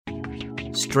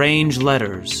strange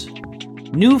letters,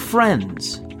 new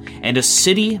friends, and a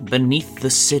city beneath the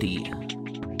city.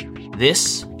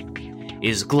 This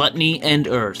is Gluttony and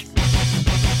Earth.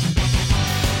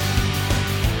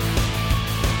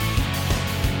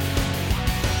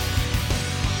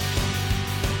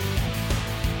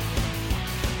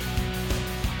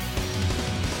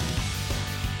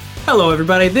 Hello,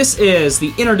 everybody. This is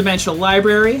the Interdimensional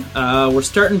Library. We're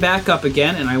starting back up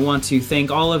again, and I want to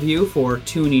thank all of you for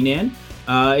tuning in.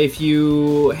 If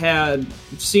you had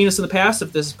seen us in the past,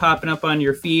 if this is popping up on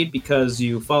your feed because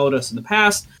you followed us in the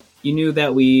past, you knew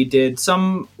that we did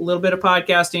some little bit of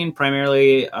podcasting,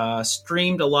 primarily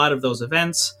streamed a lot of those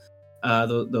events,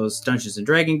 those Dungeons &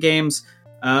 Dragon games.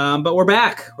 But we're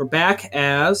back. We're back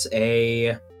as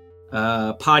a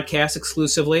podcast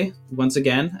exclusively, once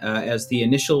again, as the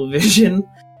initial vision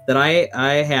that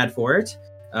I had for it.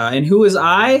 And who is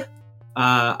I?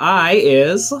 I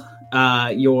is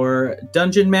your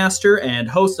dungeon master and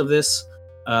host of this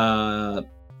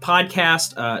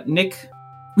podcast, Nick.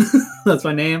 That's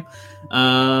my name.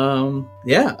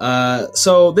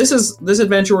 So this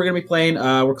adventure we're going to be playing,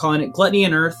 we're calling it Gluttony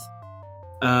and Earth.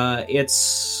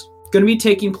 It's going to be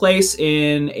taking place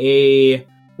in a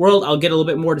world. I'll get a little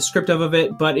bit more descriptive of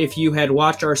it, but if you had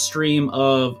watched our stream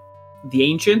of The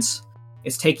Ancients,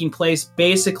 it's taking place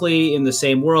basically in the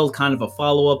same world, kind of a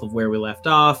follow-up of where we left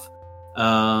off,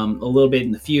 a little bit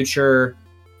in the future.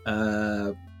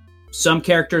 Some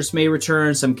characters may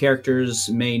return, some characters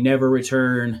may never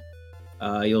return.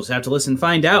 You'll just have to listen and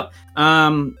find out.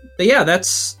 But yeah,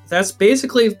 that's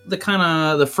basically the kind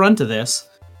of the front of this.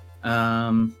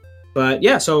 But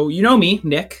yeah, so you know me,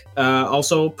 Nick.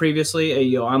 Also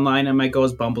previously, online I might go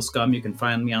as Bumblescum. You can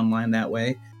find me online that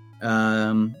way.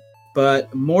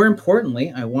 But more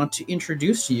importantly, I want to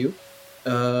introduce to you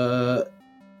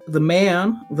the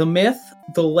man, the myth,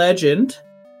 the legend,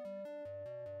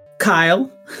 Kyle.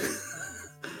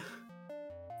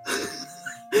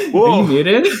 Whoa. Are you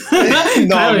muted? No,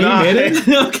 Kyle, I'm not. Are you muted?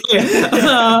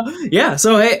 Okay. Yeah,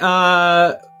 so hey,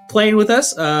 playing with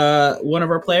us, one of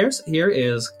our players here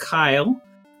is Kyle.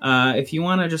 If you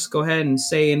want to just go ahead and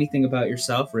say anything about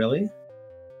yourself, really.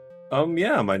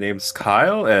 Yeah, my name's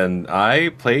Kyle, and I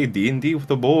play D&D with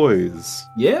the boys.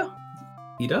 Yeah,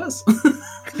 he does.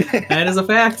 That is a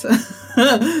fact.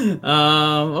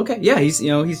 Okay, yeah,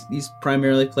 he's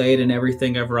primarily played in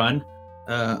everything I've run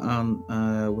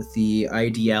with the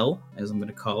IDL, as I'm going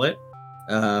to call it,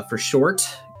 for short.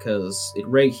 Because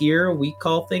right here, we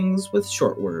call things with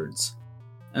short words.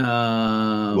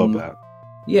 Love that.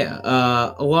 Yeah.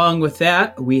 Along with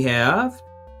that, we have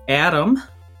Adam.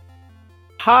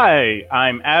 Hi,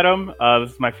 I'm Adam.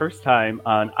 This is my first time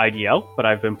on IDL, but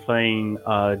I've been playing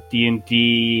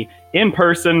D&D in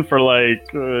person for like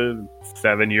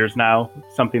 7 years now,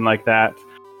 something like that.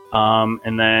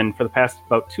 And then for the past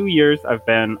about 2 years, I've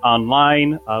been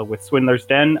online with Swindler's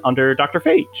Den under Dr.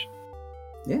 Phage.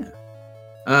 Yeah.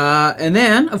 And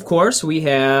then, of course, we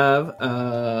have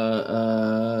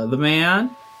the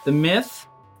man, the myth,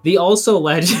 the also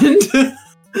legend.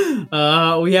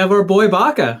 We have our boy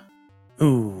Baka.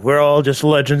 Ooh, we're all just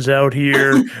legends out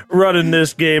here running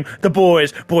this game. The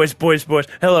boys.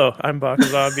 Hello, I'm Baka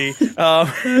Zombie.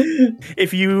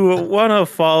 If you want to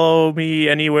follow me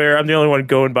anywhere, I'm the only one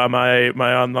going by my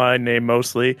online name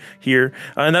mostly here.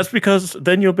 And that's because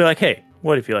then you'll be like, hey,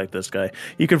 what if you like this guy?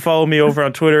 You can follow me over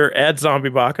on Twitter at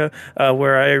ZombieBaka,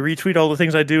 where I retweet all the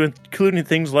things I do, including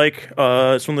things like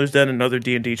Swindler's Den, another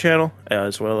D&D channel,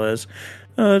 as well as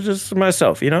just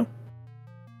myself, you know?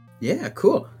 Yeah,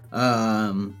 cool.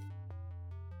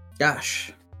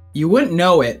 Gosh, you wouldn't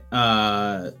know it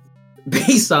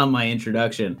based on my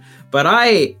introduction, but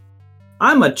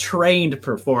I'm a trained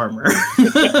performer.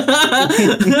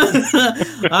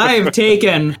 I have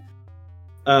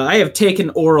taken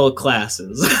oral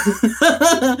classes.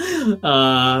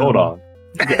 Hold on.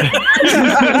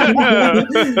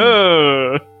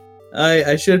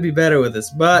 I should be better with this,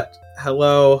 but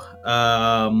hello,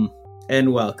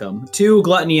 and welcome to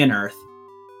Gluttony and Earth.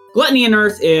 Gluttony and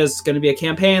Earth is going to be a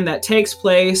campaign that takes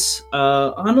place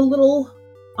on a little,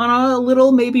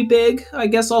 maybe big, I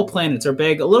guess all planets are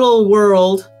big, a little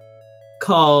world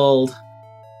called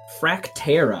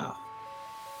Fractera.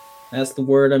 That's the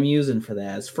word I'm using for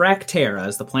that. It's Fractera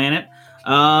is the planet.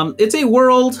 It's a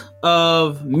world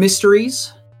of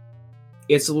mysteries.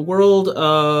 It's a world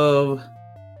of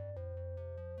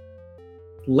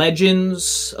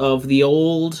legends of the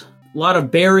old, a lot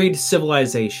of buried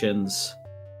civilizations.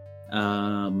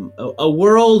 A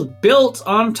world built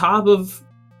on top of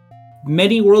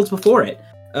many worlds before it,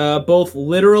 both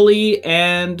literally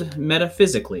and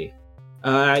metaphysically.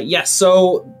 Yes,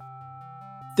 so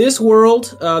this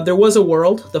world, there was a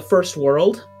world, the first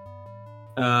world,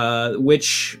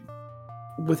 which,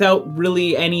 without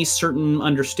really any certain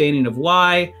understanding of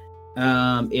why,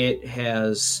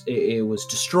 it was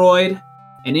destroyed,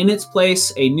 and in its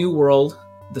place, a new world,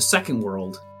 the second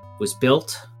world, was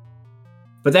built.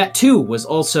 But that too was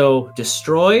also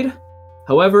destroyed.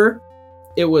 However,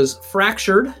 it was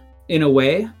fractured in a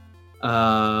way,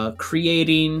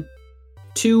 creating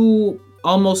two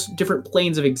almost different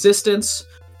planes of existence,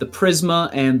 the Prisma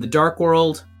and the Dark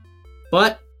World.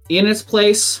 But in its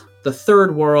place, the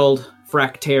third world,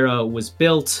 Fractera, was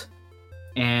built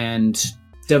and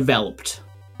developed,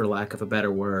 for lack of a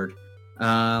better word.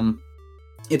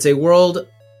 It's a world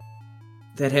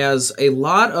that has a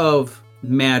lot of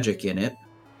magic in it.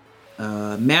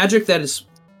 Magic that is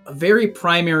a very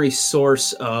primary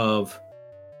source of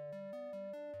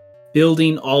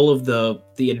building all of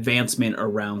the advancement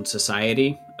around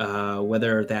society,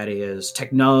 whether that is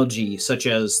technology such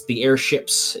as the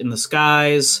airships in the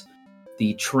skies,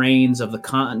 the trains of the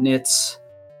continents,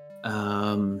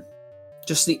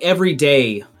 just the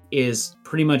everyday is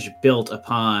pretty much built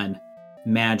upon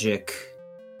magic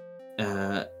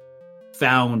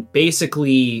found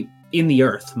basically in the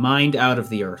earth, mined out of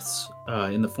the earths,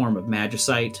 in the form of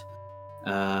magicite,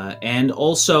 and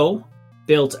also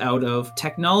built out of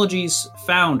technologies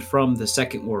found from the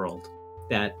second world,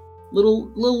 that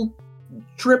little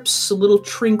drips, little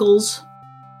trinkles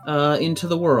into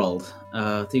the world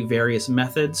through various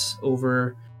methods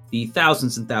over the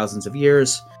thousands and thousands of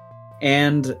years.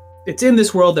 And it's in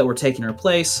this world that we're taking our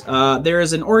place. There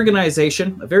is an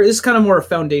organization, this is kind of more a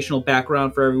foundational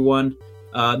background for everyone.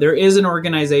 There is an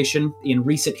organization in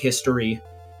recent history,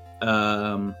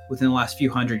 within the last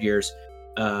few hundred years,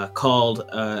 called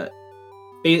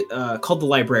the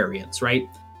Librarians, right?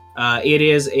 It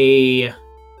is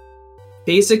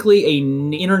basically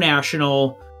an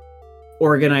international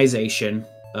organization,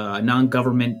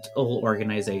 non-governmental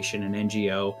organization, an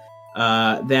NGO,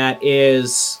 that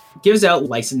gives out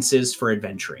licenses for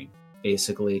adventuring,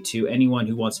 basically, to anyone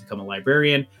who wants to become a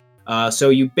librarian. So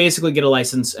you basically get a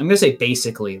license. I'm going to say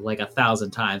basically like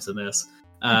 1,000 times in this.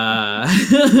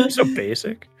 So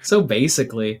basic. So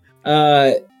basically,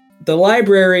 the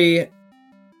library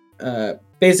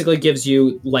basically gives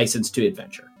you license to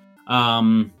adventure.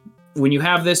 When you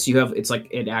have this,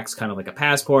 it acts kind of like a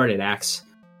passport. It acts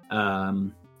a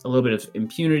little bit of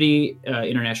impunity,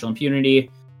 international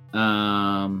impunity.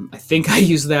 I think I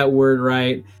used that word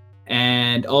right.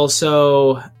 And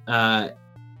also,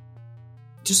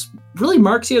 just really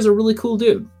marks you as a really cool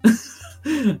dude.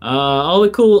 All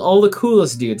the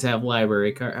coolest dudes have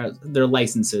library cards, their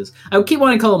licenses. I keep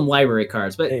wanting to call them library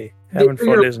cards, but hey, having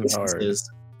fun isn't hard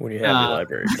when you have your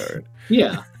library card.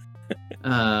 Yeah.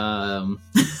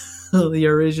 The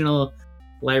original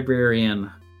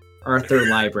librarian, Arthur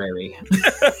Library.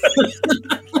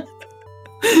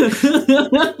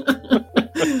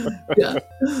 Yeah.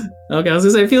 Okay, I was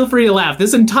gonna say, feel free to laugh.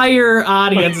 This entire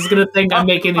audience is gonna think I'm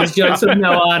making these jokes with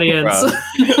no audience.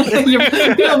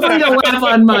 Feel free to laugh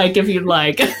on mic if you'd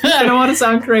like. I don't want to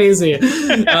sound crazy.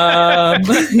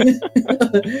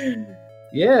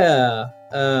 Yeah.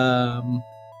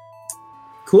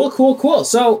 Cool.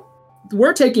 So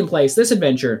this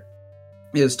adventure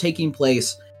is taking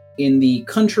place in the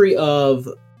country of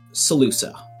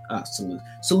Seleucia.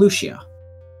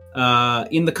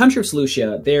 In the country of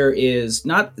Seleucia, there is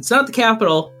it's not the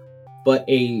capital, but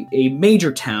a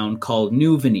major town called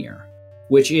New Veneer,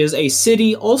 which is a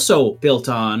city also built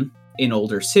on an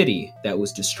older city that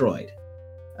was destroyed.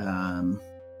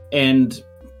 And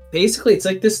basically it's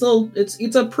like this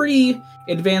it's a pretty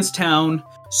advanced town,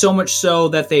 so much so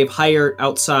that they've hired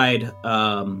outside,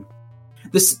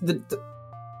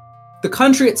 the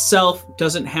country itself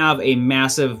doesn't have a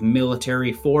massive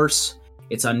military force.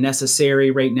 It's unnecessary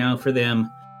right now for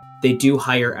them. They do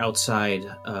hire outside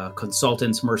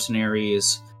consultants,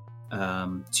 mercenaries,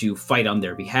 to fight on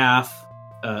their behalf.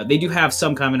 They do have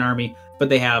some kind of an army, but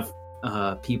they have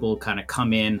people kind of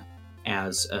come in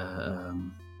as to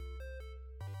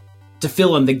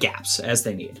fill in the gaps as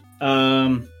they need.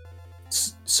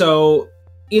 So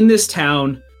in this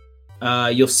town,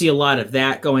 you'll see a lot of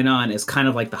that going on as kind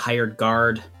of like the hired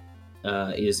guard.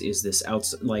 Is this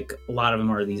outside? Like a lot of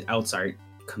them are these outside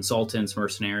consultants,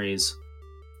 mercenaries.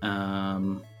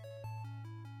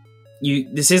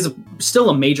 This is still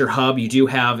a major hub. You do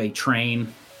have a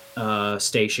train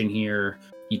station here.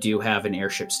 You do have an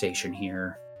airship station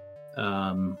here.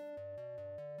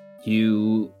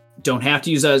 You don't have to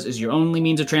use those as your only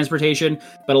means of transportation,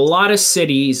 but a lot of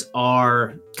cities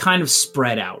are kind of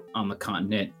spread out on the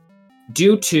continent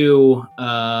due to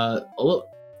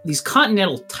these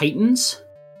continental titans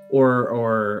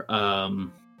or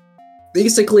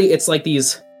basically it's like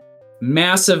these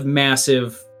massive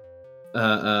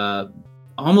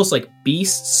almost like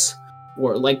beasts,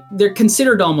 or like they're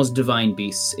considered almost divine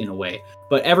beasts in a way.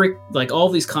 But all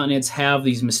these continents have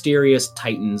these mysterious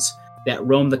titans that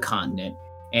roam the continent,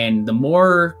 and the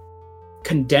more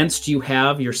condensed you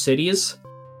have your cities,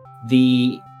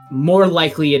 the more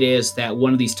likely it is that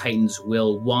one of these titans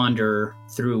will wander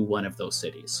through one of those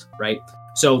cities, right?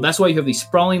 So that's why you have these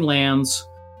sprawling lands,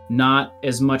 not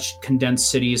as much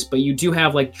condensed cities, but you do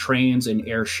have like trains and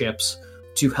airships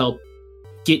to help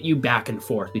get you back and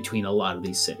forth between a lot of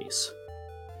these cities.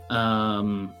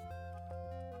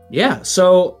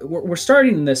 So we're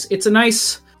starting this. It's a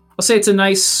nice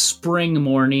spring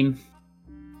morning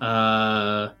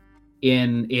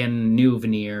in New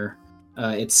Veneer.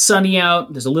 It's sunny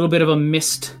out. There's a little bit of a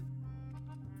mist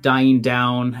dying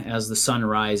down as the sun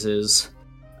rises.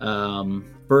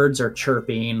 Birds are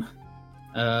chirping.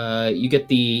 You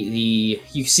get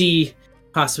you see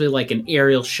possibly like an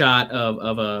aerial shot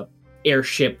of a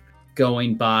airship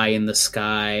going by in the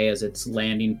sky as it's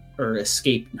landing or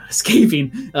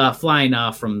flying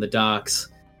off from the docks.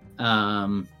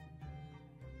 And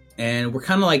we're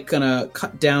kind of like gonna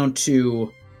cut down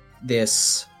to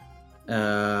this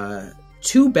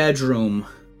 2-bedroom.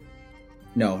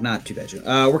 No, not 2-bedroom.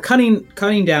 We're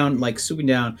cutting down, like swooping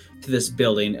down to this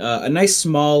building, a nice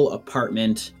small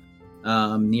apartment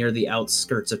near the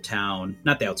outskirts of town.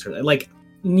 Not the outskirts, like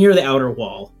near the outer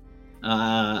wall.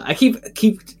 I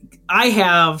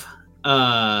have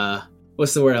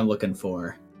what's the word I'm looking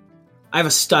for? I have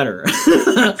a stutter.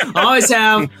 Always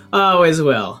have, always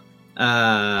will.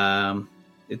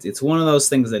 It's one of those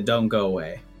things that don't go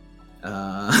away.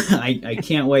 I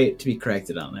can't wait to be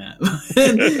corrected on that.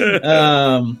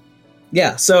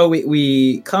 So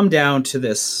we come down to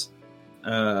this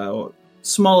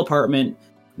small apartment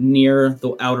near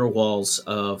the outer walls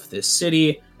of this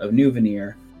city of New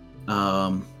Veneer.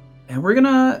 And we're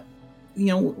gonna,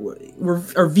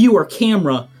 our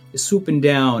camera is swooping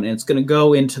down, and it's gonna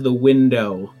go into the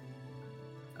window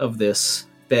of this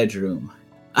bedroom.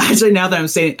 Actually, now that I'm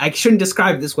saying, I shouldn't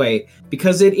describe it this way,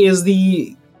 because it is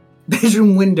the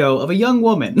bedroom window of a young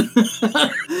woman.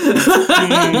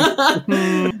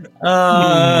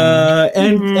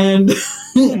 And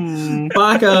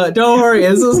Baka, don't worry,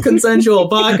 this is consensual.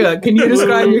 Baka, can you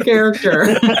describe your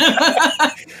character?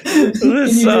 Can you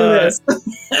do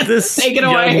this? Take it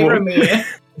away from me.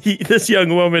 This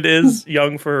young woman is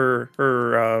young for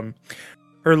her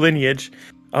lineage.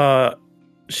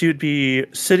 She would be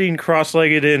sitting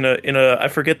cross-legged in a I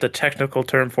forget the technical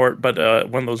term for it, but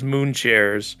one of those moon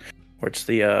chairs, where it's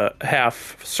the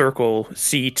half circle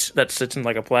seat that sits in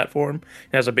like a platform.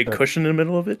 It has a big cushion in the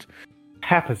middle of it.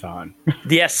 Papazon.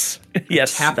 Yes.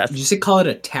 Did you call it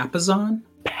a tapazon?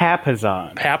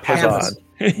 Papazon.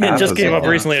 It just came up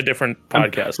recently a different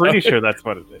podcast. I'm pretty sure that's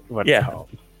what it's called.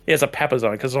 Yeah, it's a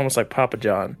Papazon because it's almost like Papa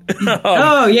John.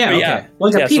 Okay.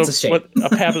 Like a pizza shape.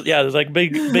 There's like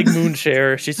big moon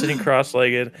chair. She's sitting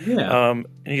cross-legged. Yeah. And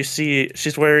you see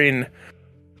she's wearing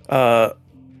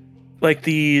like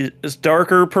these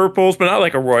darker purples, but not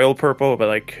like a royal purple, but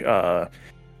like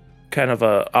kind of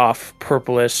a off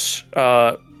purplish,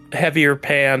 heavier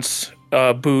pants,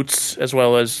 boots, as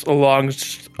well as a long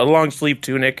sleeve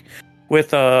tunic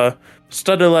with a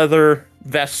studded leather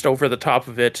vest over the top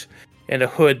of it, and a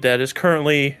hood that is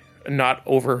currently not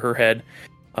over her head.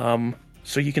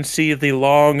 So you can see the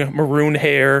long maroon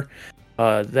hair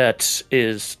that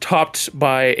is topped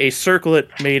by a circlet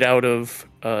made out of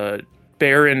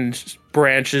barren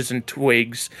branches and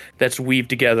twigs that's weaved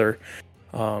together,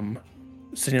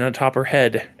 sitting on top of her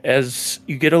head. As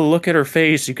you get a look at her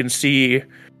face, you can see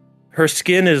her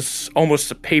skin is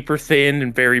almost paper thin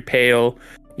and very pale.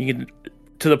 You can,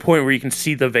 to the point where you can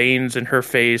see the veins in her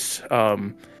face.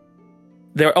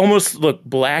 They almost look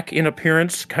black in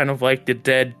appearance, kind of like the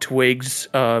dead twigs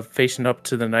facing up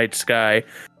to the night sky.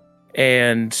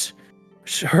 And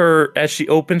as she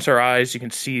opens her eyes, you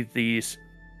can see these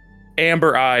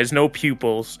amber eyes, no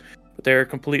pupils, but they're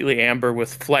completely amber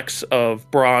with flecks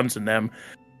of bronze in them.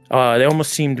 They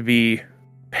almost seem to be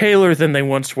paler than they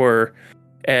once were.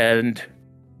 And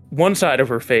one side of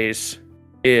her face,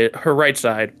 her right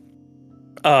side,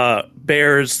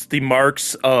 bears the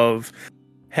marks of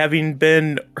having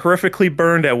been horrifically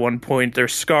burned at one point. They're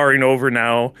scarring over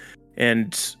now,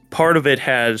 and part of it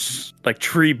has like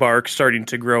tree bark starting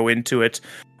to grow into it,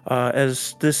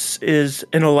 as this is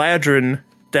an Eladrin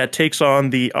that takes on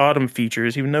the autumn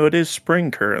features, even though it is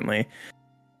spring currently.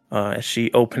 As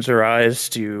she opens her eyes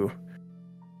to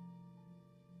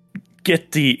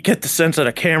get the sense that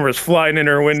a camera's flying in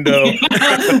her window.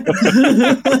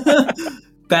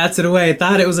 Bats it away.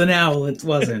 Thought it was an owl. It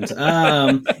wasn't.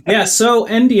 Yeah. So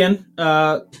Endian,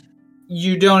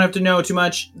 you don't have to know too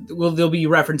much. There'll be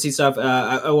referencing stuff.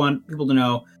 I want people to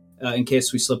know, in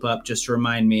case we slip up, just to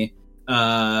remind me.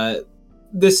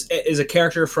 This is a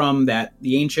character from the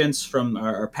Ancients, from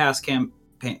our past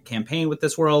campaign with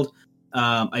this world.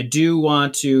 I do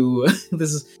want to.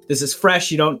 This is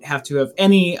fresh. You don't have to have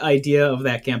any idea of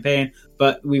that campaign,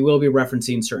 but we will be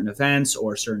referencing certain events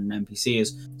or certain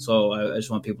NPCs. So I just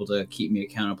want people to keep me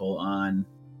accountable on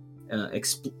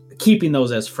keeping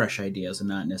those as fresh ideas and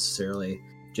not necessarily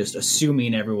just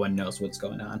assuming everyone knows what's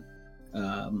going on.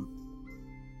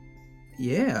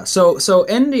 Yeah. So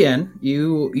Endian,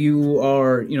 you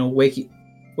are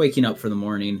waking up for the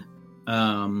morning.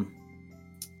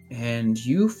 And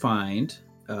you find,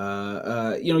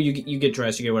 you get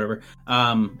dressed, you get whatever.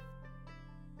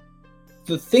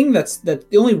 The thing the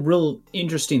only real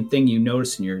interesting thing you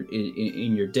notice in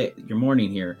your day, your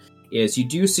morning here, is you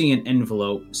do see an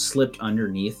envelope slipped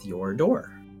underneath your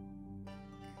door.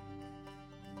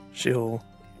 She'll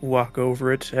walk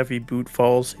over it. Heavy boot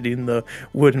falls, hitting the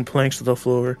wooden planks of the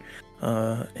floor,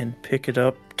 and pick it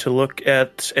up to look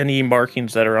at any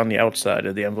markings that are on the outside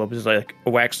of the envelope. Is it like a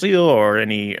wax seal or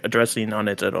any addressing on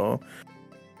it at all?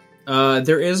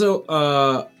 There is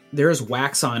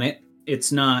wax on it.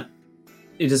 It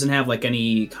doesn't have like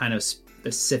any kind of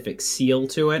specific seal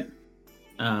to it.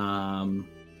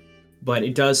 But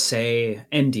it does say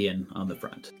Endian on the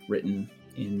front, written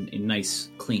in nice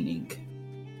clean ink.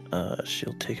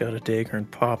 She'll take out a dagger and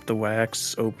pop the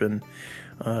wax open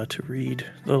to read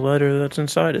the letter that's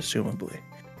inside, assumably.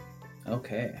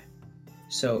 Okay.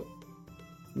 So,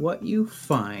 what you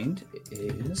find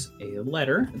is a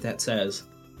letter that says,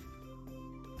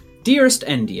 Dearest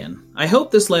Endian, I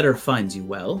hope this letter finds you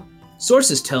well.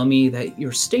 Sources tell me that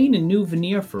you're staying in New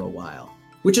Veneer for a while,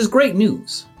 which is great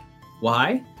news.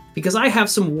 Why? Because I have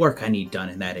some work I need done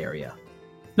in that area.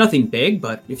 Nothing big,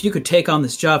 but if you could take on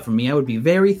this job for me, I would be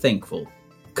very thankful.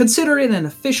 Consider it an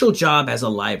official job as a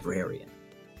librarian.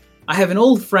 I have an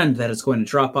old friend that is going to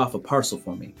drop off a parcel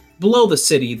for me. Below the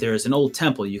city, there is an old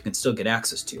temple you can still get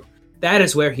access to. That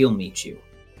is where he'll meet you.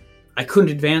 I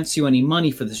couldn't advance you any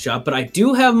money for this job, but I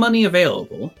do have money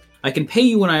available. I can pay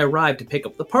you when I arrive to pick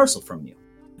up the parcel from you.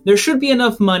 There should be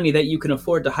enough money that you can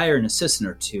afford to hire an assistant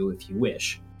or two if you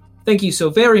wish. Thank you so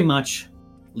very much,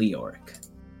 Leoric.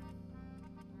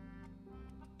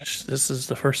 This is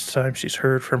the first time she's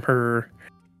heard from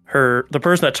the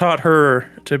person that taught her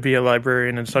to be a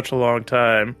librarian in such a long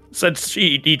time, since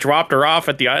he dropped her off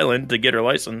at the island to get her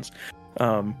license.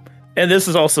 And this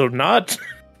is also not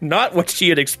what she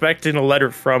had expected in a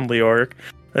letter from Leoric.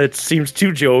 It seems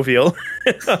too jovial.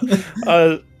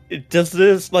 Does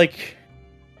this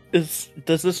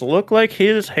look like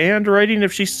his handwriting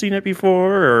if she's seen it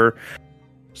before, or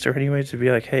is there any way to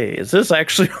be like, hey, is this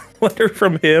actually a letter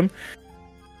from him?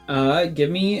 Give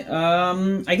me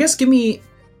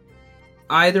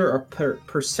either a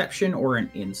perception or an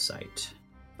insight.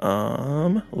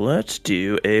 Let's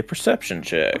do a perception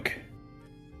check.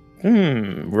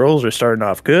 Rolls are starting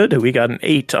off good. We got an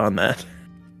 8 on that.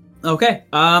 Okay.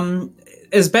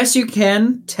 As best you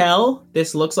can tell,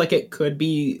 this looks like it could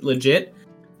be legit.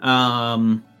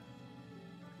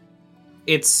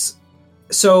 It's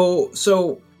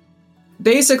so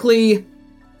basically,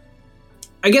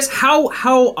 I guess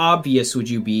how obvious would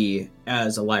you be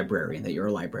as a librarian that you're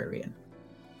a librarian?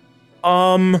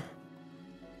 I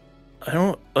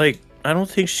don't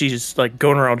think she's like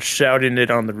going around shouting it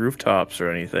on the rooftops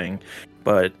or anything,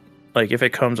 but like if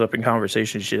it comes up in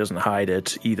conversation, she doesn't hide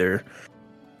it either.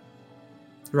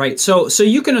 Right. So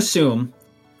you can assume.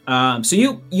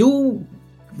 So you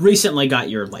recently got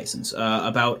your license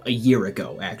about a year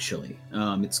ago. Actually,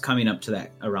 it's coming up to that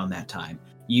around that time.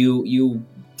 You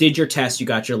did your test. You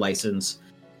got your license.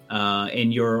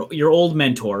 And your old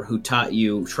mentor who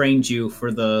trained you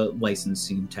for the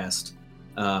licensing test.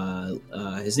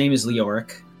 His name is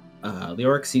Leoric.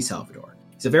 Leoric C. Salvador.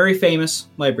 He's a very famous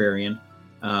librarian.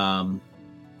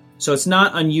 So it's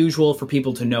not unusual for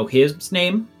people to know his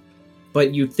name,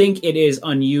 but you'd think it is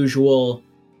unusual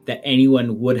that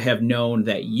anyone would have known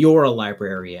that you're a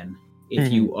librarian if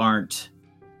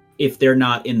they're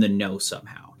not in the know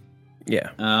somehow.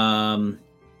 Yeah.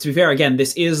 To be fair, again,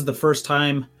 this is the first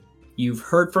time you've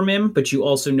heard from him, but you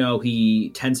also know he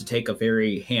tends to take a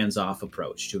very hands-off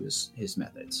approach to his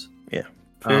methods. Yeah,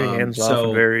 very hands-off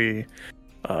and very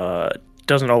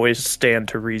doesn't always stand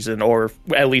to reason, or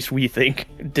at least we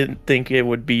didn't think it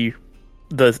would be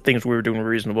the things we were doing were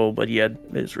reasonable, but he had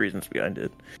his reasons behind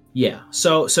it. Yeah.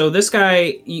 So this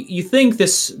guy, you think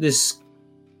this,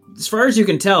 as far as you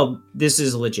can tell, this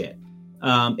is legit.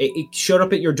 It showed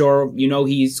up at your door. You know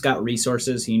he's got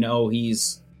resources. You know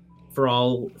he's for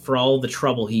all the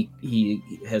trouble he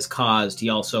has caused. He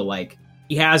also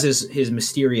he has his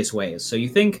mysterious ways. So you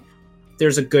think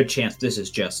there's a good chance this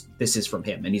is from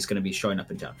him, and he's going to be showing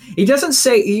up in town. He doesn't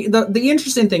say. The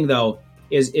interesting thing though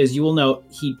is you will note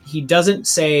he doesn't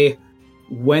say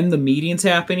when the meeting's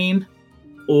happening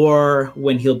or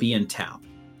when he'll be in town.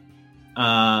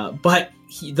 But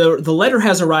the letter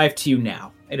has arrived to you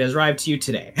now. It has arrived to you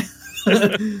today.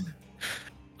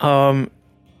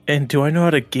 And do I know how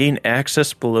to gain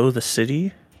access below the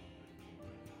city?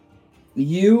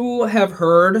 You have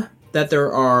heard that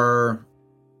there are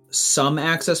some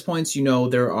access points. You know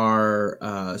there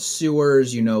are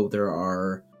sewers. You know there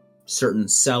are certain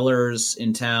cellars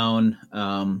in town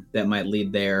that might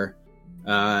lead there.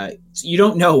 You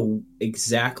don't know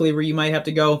exactly where you might have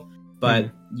to go, but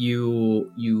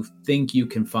you think you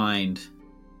can find.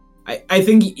 I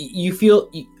think you feel.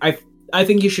 I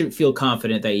think you should feel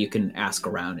confident that you can ask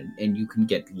around and you can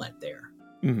get led there.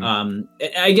 Mm-hmm.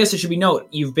 I guess it should be noted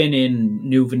you've been in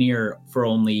New Veneer for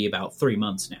only about 3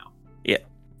 months now. Yeah.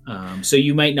 So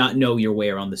you might not know your way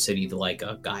around the city like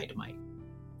a guide might.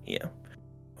 Yeah.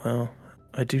 Well,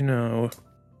 I do know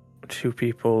 2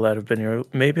 people that have been here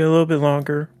maybe a little bit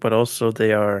longer, but also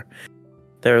they're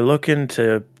looking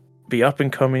to be up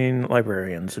and coming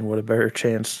librarians, and what a better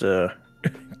chance to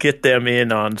get them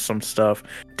in on some stuff.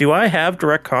 Do I have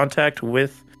direct contact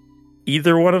with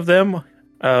either one of them?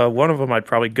 One of them I'd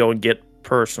probably go and get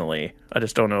personally. I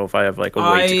just don't know if I have a way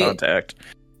to contact.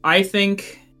 I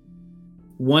think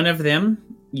one of them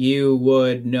you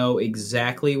would know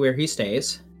exactly where he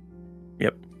stays.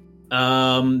 Yep.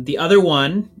 The other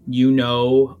one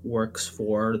works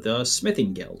for the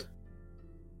Smithing Guild.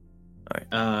 All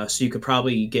right. So you could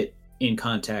probably get in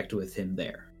contact with him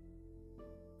there.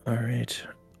 All right.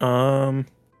 I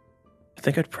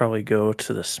think I'd probably go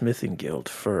to the Smithing Guild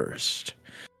first.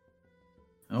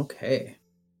 Okay.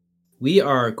 We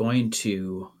are going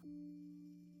to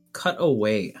cut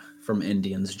away from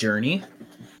Indian's journey.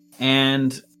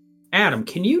 And Adam,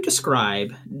 can you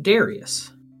describe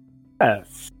Darius?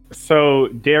 Yes. So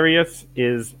Darius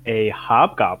is a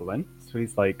hobgoblin. So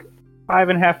he's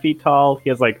 5.5 feet tall. He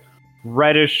has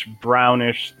reddish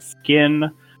brownish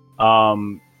skin,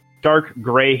 dark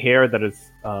gray hair that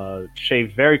is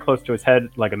shaved very close to his head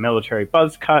like a military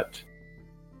buzz cut.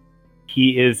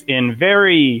 He is in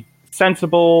very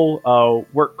sensible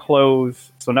work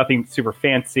clothes, so nothing super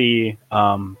fancy,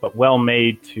 but well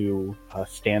made to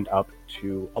stand up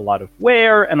to a lot of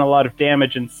wear and a lot of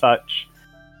damage and such.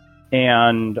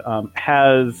 And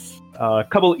has a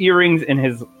couple earrings in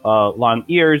his long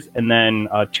ears, and then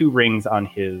 2 rings on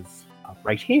his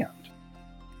right hand.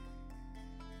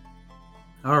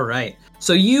 All right.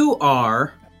 So you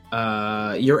are,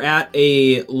 you're at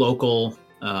a local,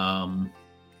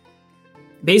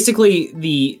 basically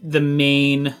the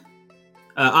main,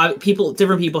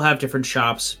 different people have different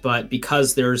shops, but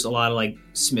because there's a lot of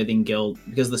Smithing Guild,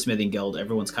 because of the Smithing Guild,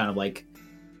 everyone's kind of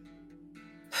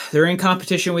they're in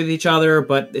competition with each other,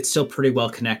 but it's still pretty well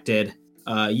connected.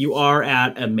 You are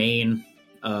at a main,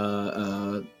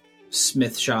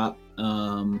 smith shop,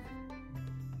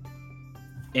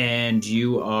 and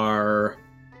you are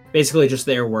basically just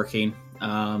there working.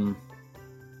 I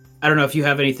don't know if you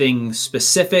have anything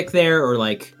specific there or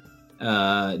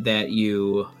that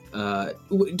you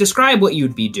describe what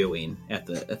you'd be doing at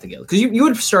the guild, because you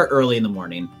would start early in the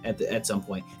morning at some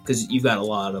point, because you've got a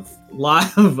lot of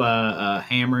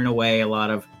hammering away, a lot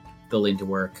of building to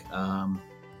work, not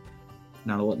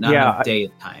enough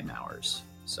daytime hours.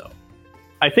 So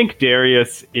I think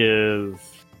Darius is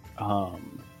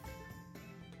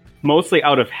mostly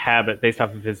out of habit based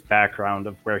off of his background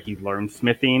of where he learned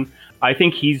smithing. I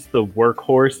think he's the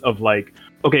workhorse of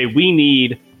okay, we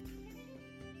need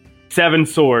 7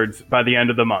 swords by the end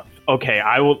of the month. Okay,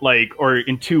 I will or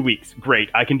in 2 weeks.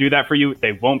 Great, I can do that for you.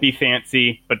 They won't be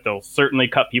fancy, but they'll certainly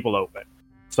cut people open.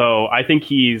 So I think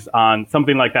he's on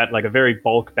something like that, a very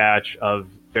bulk batch of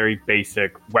very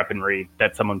basic weaponry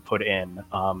that someone put in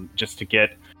just to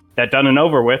get that done and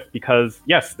over with, because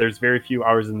yes, there's very few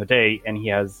hours in the day, and he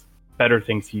has better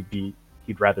things he'd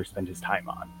rather spend his time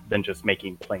on than just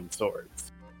making plain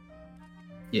swords.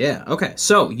 Yeah. Okay.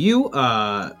 So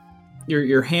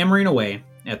you're hammering away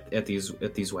at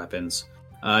these weapons.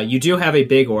 You do have a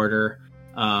big order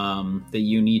that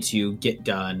you need to get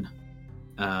done,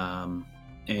 and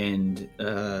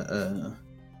the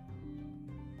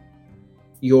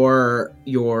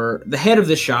head of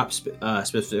the shop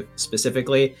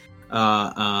specifically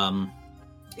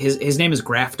his name is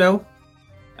Grafto.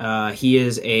 He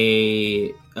is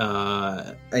a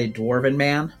dwarven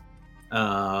man.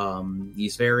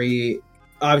 He's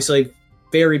obviously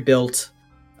very built.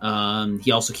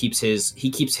 He also keeps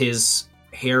his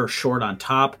hair short on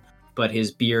top, but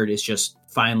his beard is just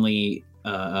finely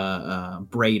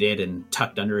braided and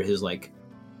tucked under his like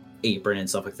apron and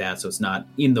stuff like that, so it's not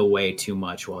in the way too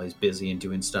much while he's busy and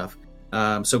doing stuff.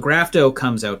 So Grafto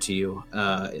comes out to you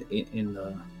in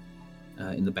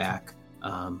the back.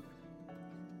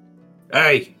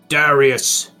 Hey,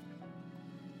 Darius.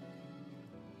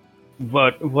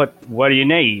 What do you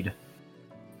need?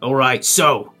 All right,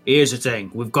 so here's the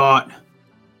thing: we've got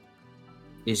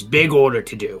this big order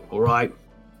to do. All right,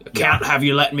 I can't have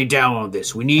you letting me down on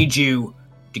this. We need you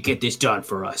to get this done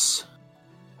for us.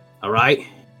 All right.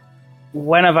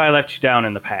 When have I let you down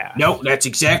in the past? No, that's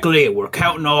exactly it. We're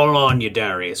counting all on you,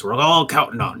 Darius. We're all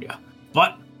counting on you.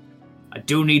 But I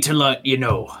do need to let you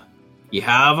know, you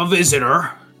have a visitor,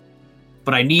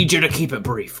 but I need you to keep it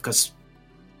brief, because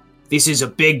this is a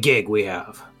big gig we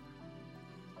have.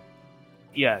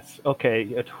 Yes,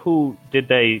 okay. Who did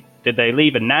they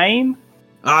leave a name?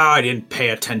 I didn't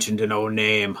pay attention to no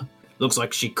name. Looks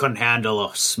like she couldn't handle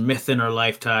a smith in her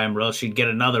lifetime, or else she'd get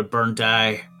another burnt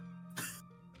eye.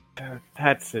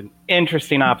 That's an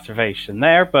interesting observation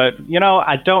there, but,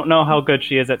 I don't know how good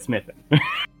she is at smithing.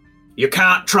 You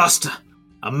can't trust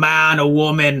a man, a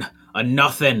woman, a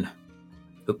nothing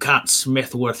who can't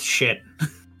smith worth shit.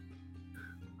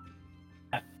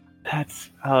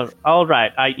 That's all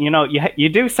right. You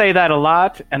do say that a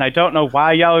lot, and I don't know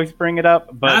why you always bring it up,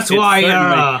 but that's why you're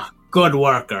a good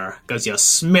worker, because you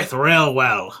smith real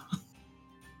well.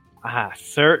 I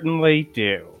certainly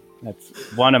do.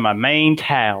 That's one of my main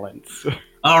talents.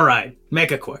 All right,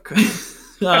 make it quick.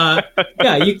 You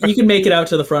can make it out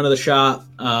to the front of the shop,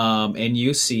 and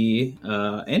you see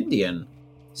Indian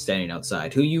standing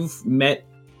outside, who you've met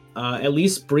at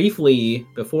least briefly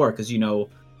before, because you know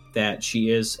that she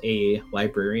is a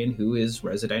librarian who is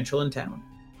residential in town.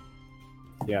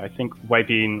 Yeah, I think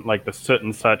wiping like the soot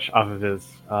and such off of his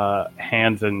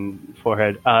hands and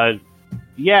forehead.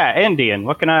 Indian,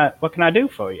 what can I do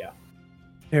for you?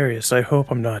 Darius, I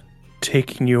hope I'm not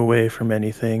taking you away from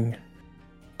anything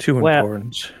too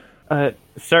important.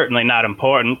 Certainly not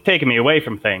important. Taking me away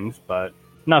from things, but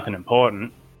nothing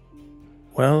important.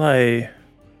 Well, I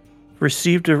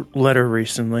received a letter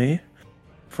recently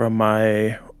from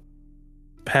my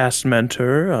past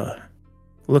mentor,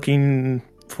 looking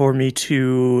for me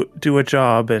to do a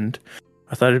job, and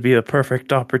I thought it'd be a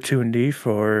perfect opportunity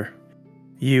for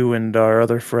you and our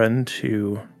other friend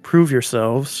to prove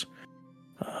yourselves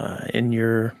in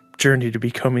your journey to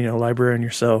becoming a librarian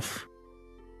yourself.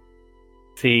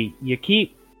 See, you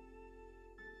keep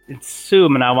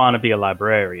assuming I want to be a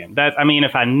librarian.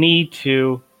 If I need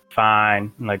to,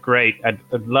 fine. Great, I'd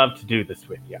love to do this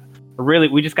with you. But really,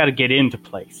 we just got to get into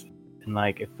place. And,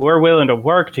 if we're willing to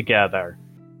work together,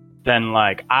 then,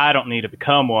 I don't need to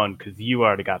become one because you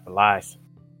already got the license.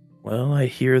 Well, I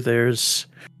hear there's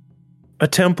a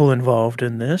temple involved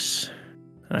in this.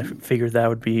 I figured that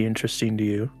would be interesting to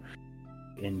you.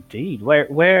 Indeed.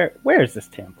 Where is this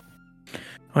temple?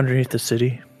 Underneath the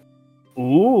city.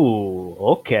 Ooh,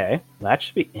 okay. That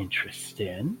should be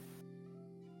interesting.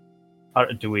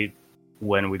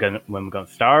 When are we gonna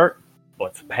start?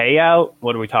 What's the payout?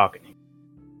 What are we talking?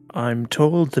 I'm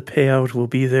told the payout will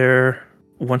be there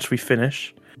once we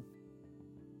finish.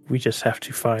 We just have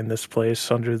to find this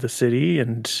place under the city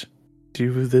and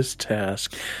do this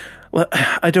task. Well,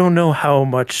 I don't know how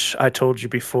much I told you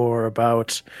before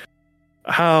about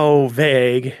how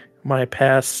vague my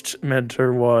past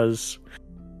mentor was.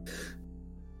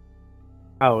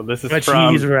 Oh, this is but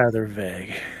from... he's rather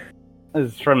vague.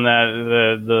 This is from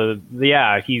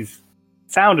the he's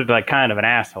sounded like kind of an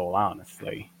asshole,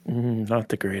 honestly. Not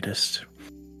the greatest.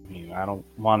 I don't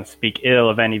want to speak ill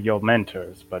of any of your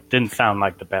mentors, but didn't sound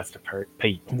like the best of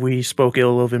people. We spoke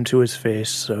ill of him to his face,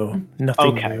 so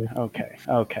nothing new.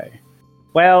 Okay.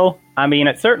 Well,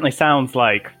 it certainly sounds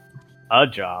like a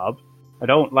job. I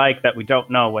don't like that we don't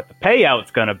know what the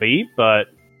payout's gonna be, but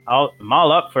I'm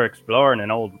all up for exploring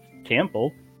an old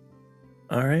temple.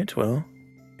 All right, well,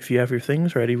 if you have your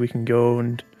things ready, we can go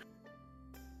and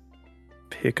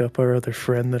pick up our other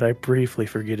friend that I briefly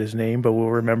forget his name, but we'll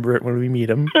remember it when we meet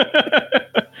him.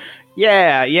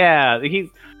 Yeah. He's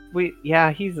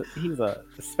a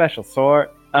special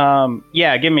sort.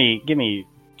 Give me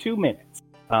 2 minutes.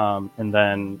 And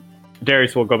then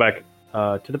Darius will go back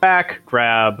to the back,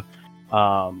 grab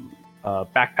a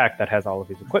backpack that has all of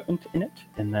his equipment in it,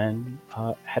 and then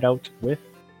head out with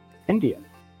Indian.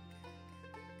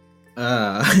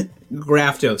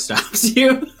 Grafto stops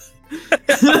you.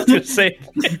 Just say,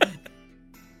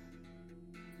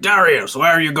 Darius,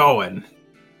 where are you going?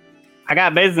 I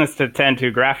got business to attend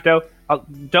to, Grafto.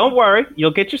 Don't worry,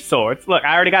 you'll get your swords. Look,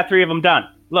 I already got 3 of them done.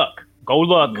 Look, go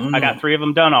look. I got 3 of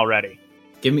them done already.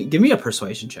 Give me a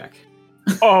persuasion check.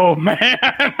 Oh, man.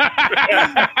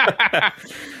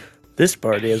 this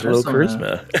party has low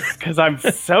charisma. Because I'm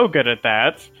so good at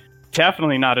that.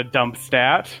 Definitely not a dump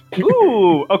stat.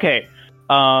 Ooh, okay.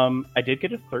 I did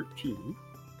get a 13.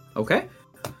 Okay.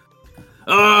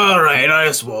 All right,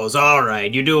 I suppose. All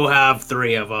right, you do have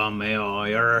 3 of them.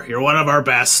 You're one of our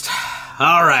best.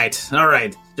 All right.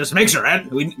 Just make sure,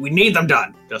 Ed. We need them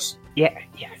done. Just yes.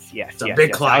 It's a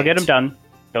big client. I'll get them done.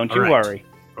 Don't you worry.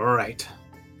 All right.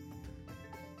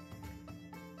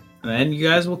 And then you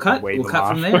guys will cut. We'll cut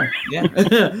from there. Yeah.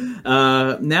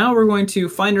 Now we're going to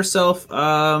find ourselves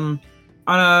on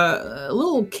a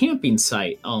little camping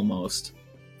site, almost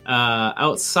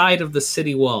outside of the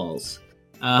city walls.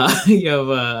 You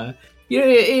have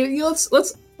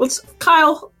let's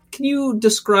Kyle. Can you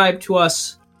describe to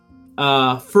us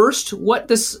first what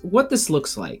this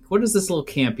looks like? What does this little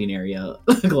camping area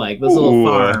look like? This little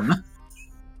farm.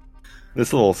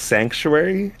 This little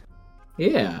sanctuary.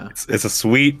 Yeah, it's a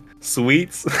sweet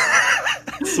place.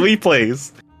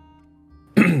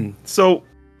 So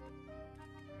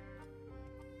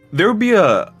there would be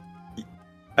at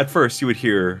first you would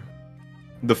hear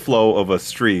the flow of a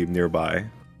stream nearby,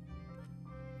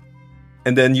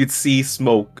 and then you'd see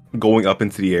smoke going up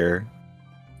into the air.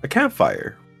 A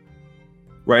campfire.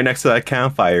 Right next to that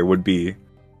campfire would be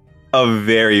a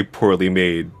very poorly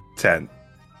made tent.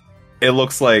 It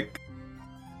looks like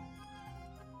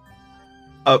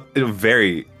a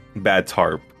very bad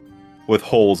tarp with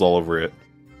holes all over it,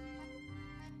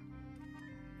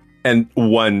 and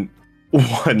one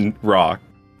rock.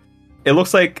 It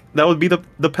looks like that would be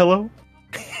the pillow.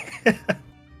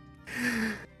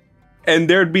 And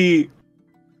there'd be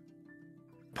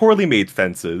poorly made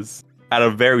fences out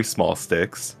of very small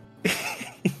sticks.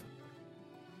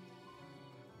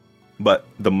 But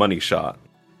the money shot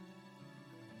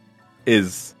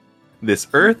is this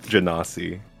Earth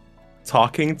Genasi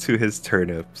talking to his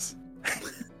turnips.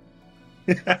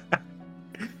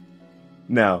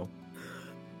 Now,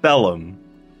 Thelum,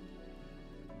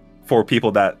 for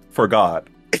people that forgot,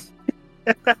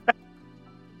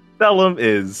 Thelum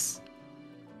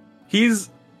he's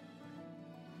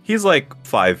like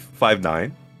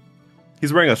 5'9".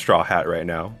 He's wearing a straw hat right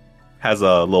now. Has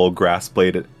a little grass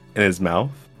blade in his mouth,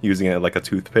 using it like a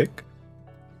toothpick.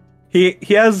 He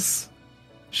has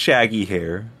shaggy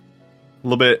hair, a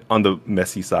little bit on the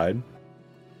messy side.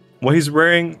 What he's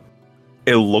wearing,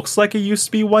 it looks like it used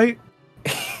to be white,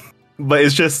 but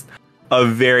it's just a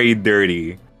very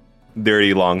dirty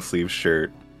long sleeve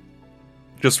shirt.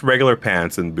 Just regular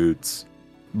pants and boots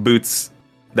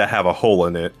that have a hole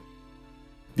in it.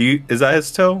 Is that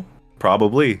his toe?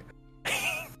 Probably.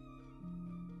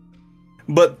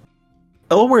 But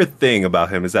a little weird thing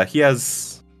about him is that he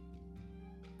has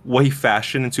what he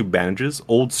fashioned into bandages,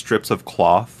 old strips of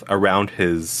cloth around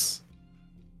his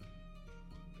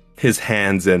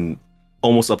hands and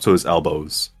almost up to his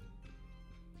elbows.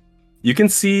 You can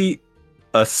see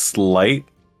a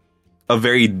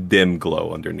very dim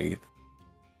glow underneath.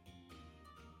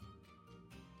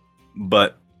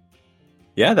 But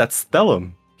yeah, that's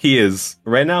Thelum. He is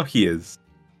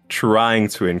trying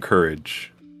to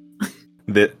encourage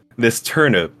this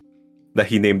turnip that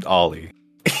he named Ollie.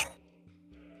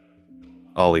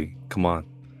 Ollie, come on.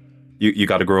 You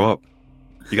gotta grow up.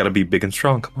 You gotta be big and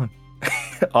strong, come on.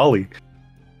 Ollie.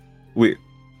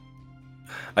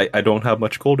 I don't have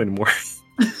much gold anymore.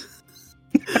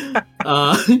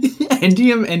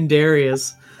 Endium and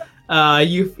Darius,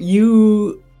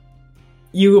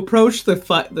 you approach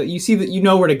you see that you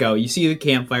know where to go. You see the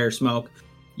campfire smoke.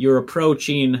 You're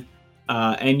approaching,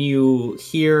 and you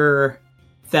hear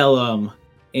Thelum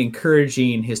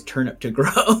encouraging his turnip to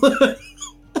grow.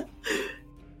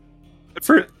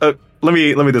 Let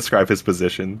me describe his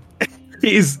position.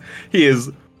 He is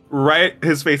right.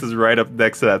 His face is right up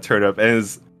next to that turnip, and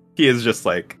he is just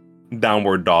like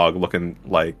downward dog looking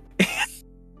like.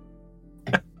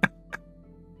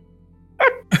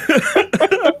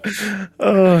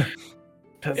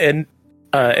 And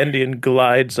Indian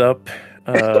glides up,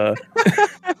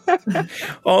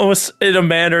 almost in a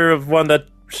manner of one that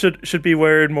should be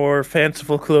wearing more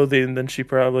fanciful clothing than she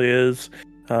probably is.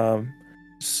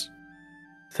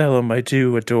 Thelum, I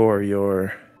do adore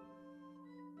your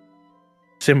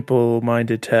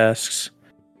simple-minded tasks.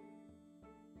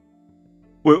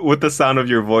 With the sound of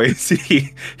your voice,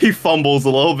 he fumbles a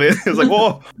little bit. He's like,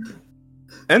 "Whoa!"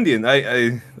 Indian,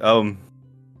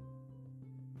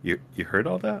 you heard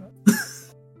all that?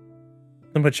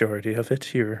 The majority of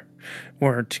it, you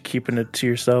weren't keeping it to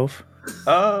yourself.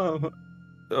 Oh,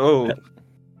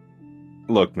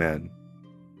 look, man.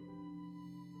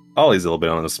 Ollie's a little bit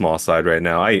on the small side right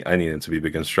now. I need him to be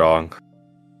big and strong.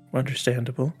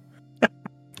 Understandable.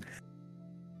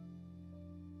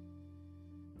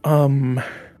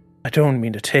 I don't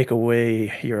mean to take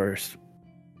away your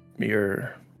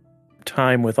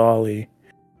time with Ollie,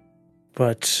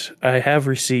 but I have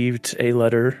received a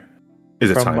letter.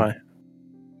 Is it from time?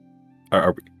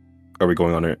 Are we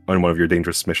going on one of your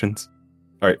dangerous missions?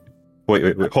 All right.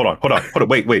 Wait. Hold on.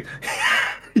 Wait.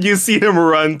 You see him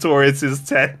run towards his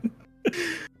tent,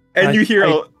 and you hear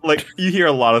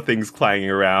a lot of things clanging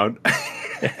around.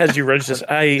 As you run, says,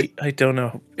 "I don't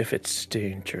know if it's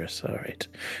dangerous." All right,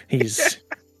 he's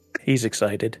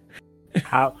excited.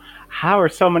 How are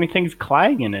so many things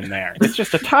clanging in there? It's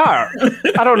just a tower.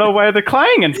 I don't know where the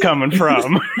clanging's coming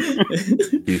from.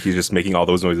 He's just making all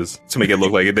those noises to make it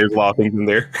look like there's a lot of things in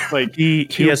there. Like he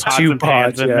has two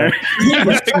pots in yeah. there. He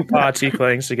has two pots he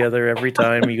clangs together every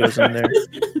time he goes in there.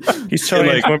 He's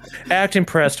totally act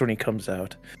impressed when he comes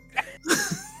out.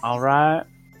 All right,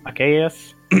 I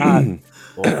guess. We'll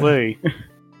see.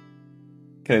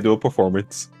 Can I do a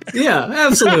performance? Yeah,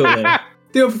 absolutely.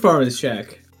 Do a performance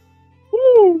check.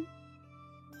 Woo!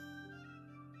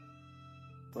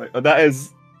 That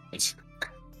is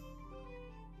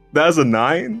a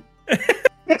 9.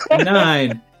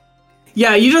 9.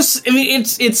 Yeah, you just. I mean,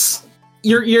 it's.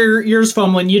 You're just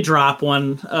fumbling. You drop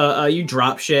one. You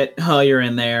drop shit while you're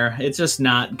in there. It's just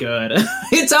not good.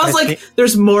 It sounds like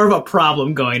there's more of a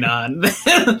problem going on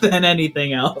than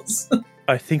anything else.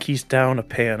 I think he's down a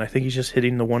pan. I think he's just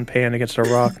hitting the one pan against a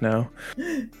rock now.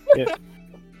 Yeah.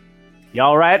 You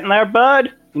all right in there,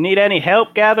 bud? You need any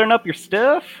help gathering up your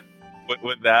stuff?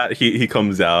 With that, he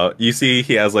comes out. You see,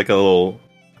 he has like a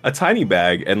tiny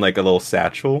bag and like a little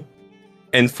satchel,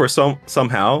 and for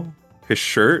somehow his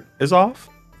shirt is off,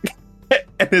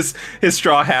 and his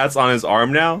straw hat's on his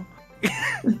arm now.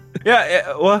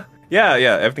 Yeah,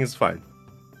 everything's fine.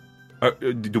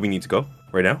 Do we need to go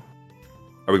right now?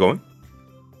 Are we going?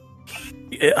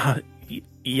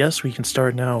 Yes, we can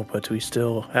start now, but we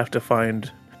still have to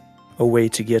find a way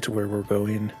to get to where we're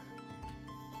going.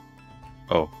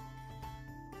 Oh.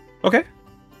 Okay.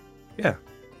 Yeah.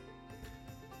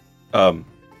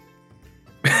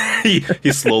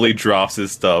 He slowly drops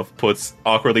his stuff,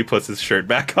 awkwardly puts his shirt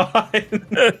back on.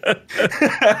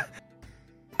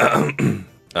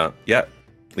 Yeah.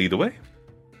 Lead the way.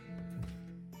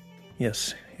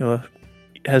 Yes.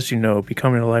 As you know,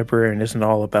 becoming a librarian isn't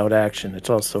all about action. It's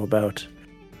also about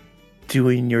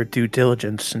doing your due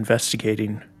diligence,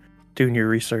 investigating, doing your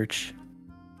research.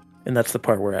 And that's the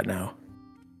part we're at now.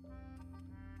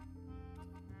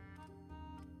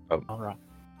 All right.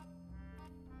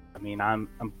 I mean, I'm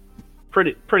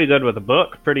pretty good with a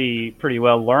book. Pretty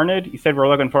well learned. You said we're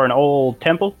looking for an old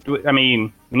temple.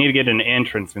 We need to get an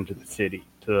entrance into the city,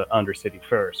 to the Undercity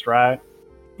first, right?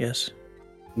 Yes.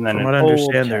 And then from what I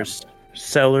understand, there's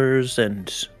cellars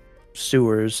and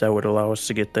sewers that would allow us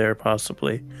to get there,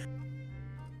 possibly.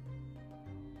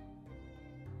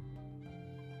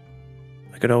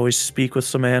 I could always speak with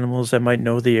some animals that might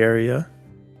know the area.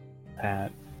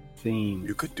 That seems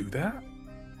You could do that?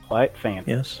 quite fancy.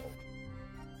 Yes.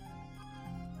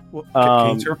 Well,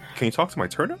 can you talk to my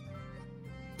turnip?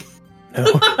 No.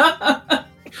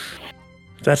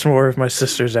 That's more of my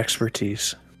sister's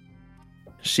expertise.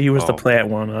 She was the plant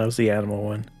one, I was the animal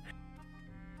one.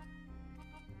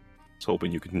 I was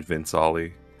hoping you could convince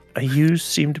Ollie. You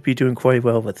seem to be doing quite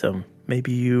well with them.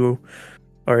 Maybe you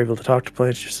are able to talk to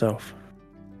plants yourself.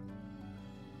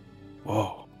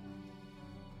 Whoa.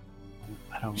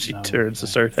 I don't She know. turns to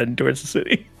start heading towards the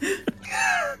city.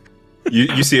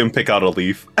 You see him pick out a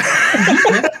leaf.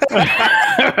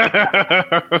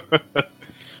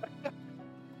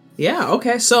 Yeah.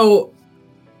 Okay. So,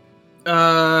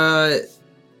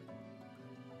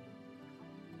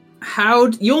 how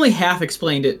you only half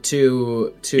explained it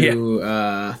to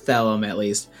Thalum at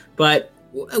least, but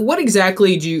what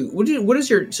exactly what is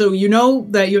your? So you know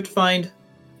that you have to find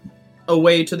a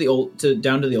way to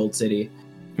down to the old city,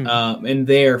 and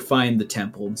there find the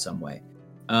temple in some way.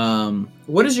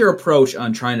 What is your approach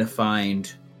on trying to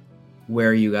find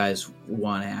where you guys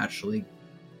want to actually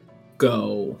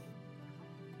go?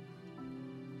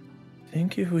 I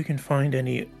think if we can find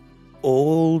any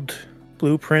old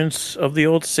blueprints of the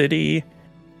old city,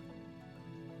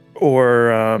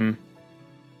 or I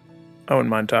wouldn't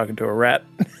mind talking to a rat.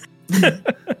 Let's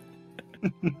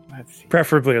see.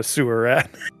 Preferably a sewer rat.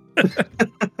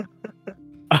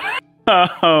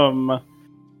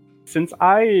 Since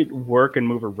I work and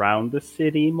move around the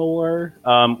city more,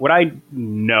 what I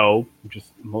know,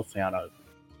 just mostly on a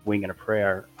wing and a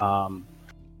prayer,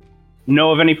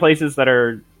 know of any places that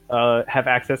are have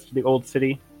access to the old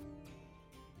city?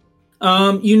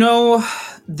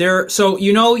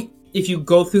 If you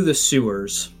go through the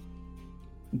sewers,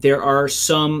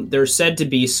 there's said to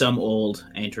be some old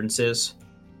entrances.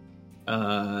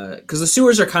 Because the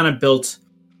sewers are kind of built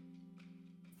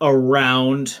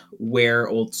around where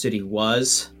Old City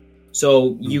was,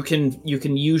 so you can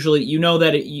usually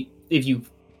that if you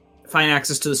find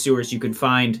access to the sewers, you can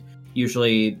find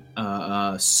usually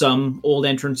some old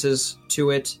entrances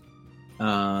to it.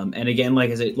 And again,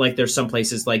 like I said, like there's some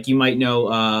places like you might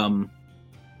know.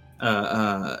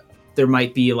 There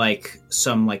might be like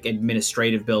some like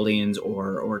administrative buildings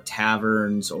or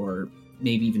taverns or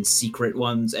maybe even secret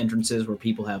entrances where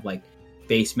people have like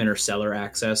basement or cellar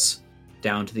access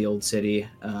down to the old city.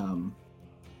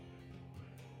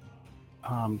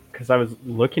 Because I was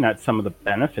looking at some of the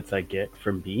benefits I get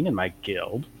from being in my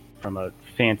guild from a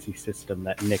fancy system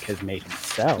that Nick has made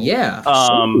himself. Yeah.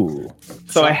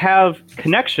 So I have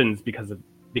connections because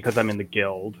I'm in the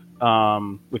guild,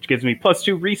 which gives me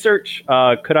 +2 research.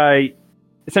 Could I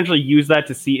essentially use that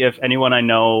to see if anyone I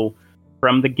know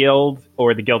from the guild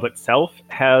or the guild itself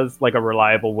has like a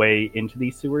reliable way into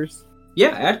these sewers?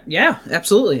 Yeah,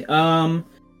 absolutely.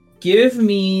 Give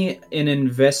me an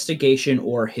investigation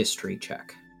or history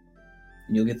check.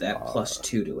 And you'll get that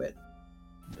 +2 to it.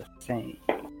 The same.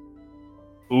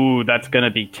 Ooh, that's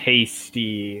gonna be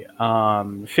tasty.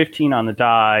 15 on the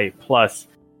die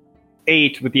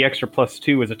 +8 with the extra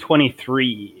 +2 is a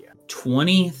 23.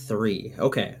 23.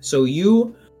 Okay, so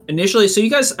you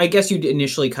guys, I guess you'd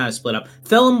initially kind of split up.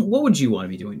 Thelum, what would you want to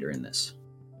be doing during this?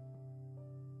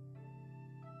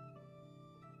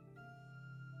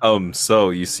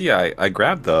 So you see, I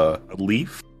grabbed the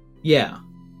leaf. Yeah.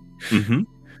 Yeah,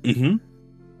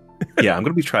 I'm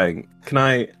gonna be trying.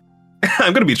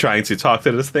 I'm gonna be trying to talk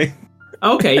to this thing.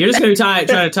 Okay, you're just gonna try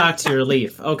to talk to your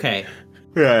leaf. Okay.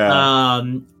 Yeah.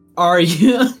 Are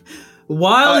you?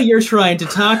 While you're trying to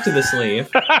talk to this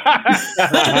leaf,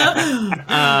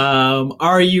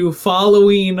 are you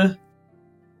following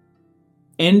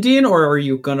Endin, or are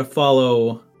you gonna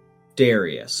follow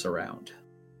Darius around?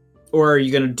 Or are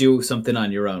you gonna do something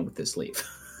on your own with this leaf?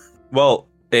 Well,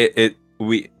 it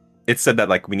said that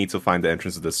like we need to find the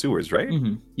entrance of the sewers, right?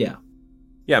 Mm-hmm. Yeah.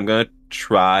 Yeah, I'm gonna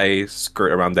try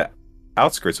skirt around the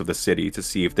outskirts of the city to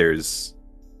see if there's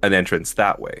an entrance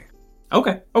that way.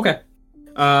 Okay.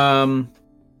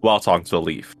 While talking to the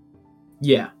leaf.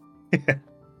 Yeah.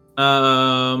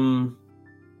 I'm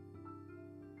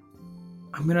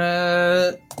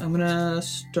gonna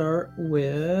start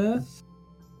with.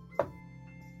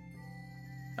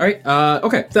 All right.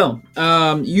 Okay, Phil.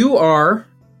 You are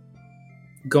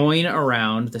going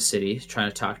around the city trying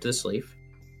to talk to this leaf.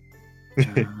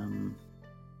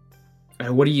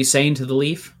 What are you saying to the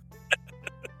leaf?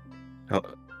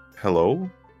 Hello?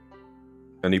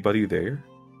 Anybody there?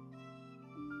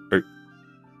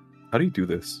 How do you do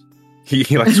this?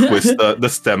 He like twists the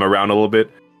stem around a little bit.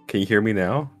 Can you hear me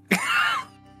now?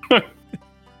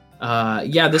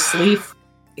 Yeah, this leaf,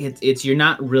 it's you're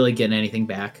not really getting anything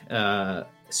back.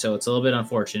 So it's a little bit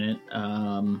unfortunate.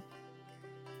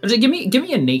 Give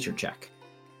me a nature check.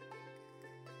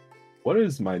 What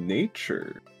is my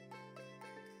nature?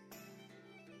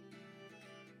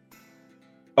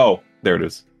 Oh, there it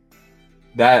is.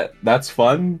 That's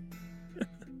fun.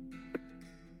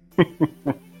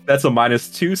 That's a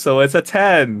 -2, so it's a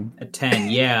 10. A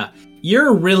 10, yeah.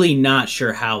 You're really not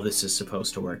sure how this is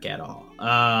supposed to work at all.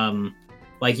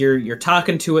 Like you're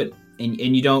talking to it,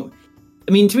 and you don't.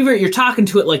 I mean, to be fair, you're talking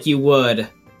to it like you would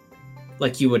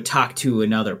talk to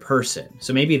another person.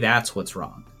 So maybe that's what's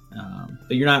wrong.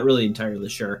 But you're not really entirely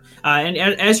sure. And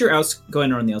as you're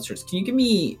going around the outskirts, can you give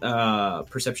me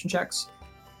perception checks?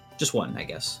 Just one, I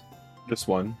guess. Just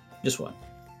one. Just one.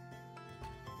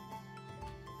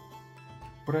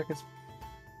 What I guess?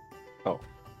 Oh.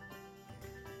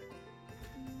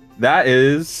 That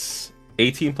is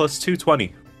 18 plus 2,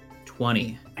 20.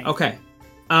 20. Okay.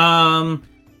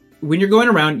 When you're going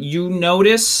around, you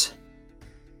notice...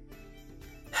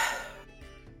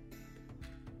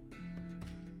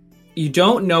 You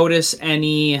don't notice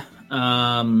any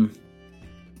kind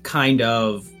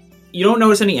of... You don't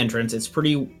notice any entrance. It's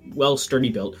pretty well sturdy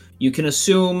built. You can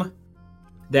assume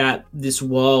that this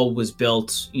wall was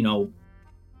built,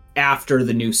 after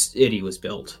the new city was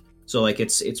built. So like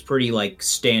it's pretty like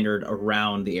standard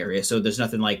around the area. So there's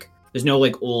nothing like there's no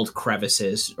like old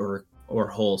crevices or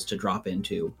holes to drop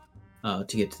into to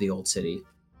get to the old city.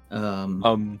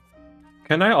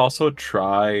 Can I also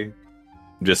try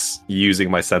just using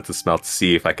my sense of smell to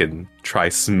see if I can try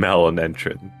smell an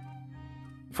entrance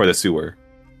for the sewer?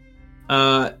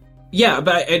 Yeah,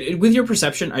 but with your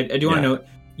perception, I do want to note,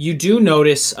 you do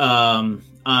notice on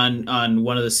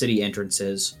one of the city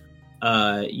entrances,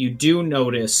 you do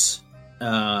notice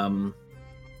some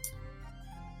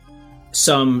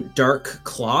dark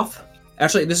cloth.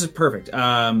 Actually, this is perfect.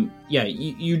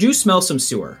 You do smell some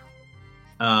sewer.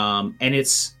 And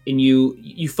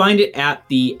you find it at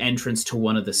the entrance to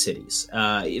one of the cities.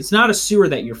 It's not a sewer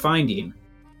that you're finding,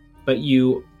 but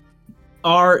you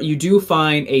do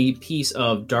find a piece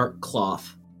of dark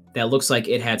cloth that looks like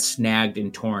it had snagged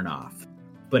and torn off,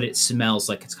 but it smells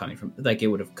like it's coming from, like it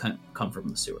would have come from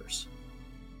the sewers.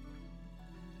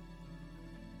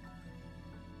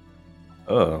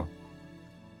 Oh,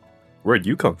 where'd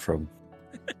you come from?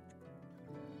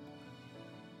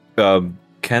 Can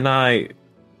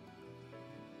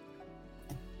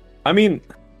I mean,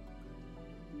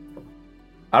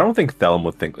 I don't think Thelm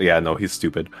would think. Yeah, no, he's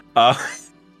stupid.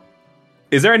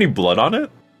 Is there any blood on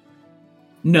it?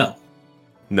 No.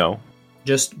 No.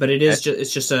 But it is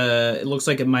it's just it looks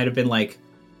like it might have been like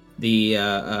the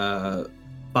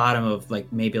bottom of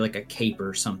like maybe like a cape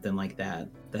or something like that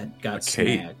got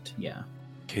snagged. Yeah.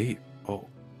 Cape. Oh.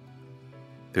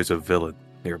 There's a villain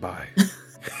nearby.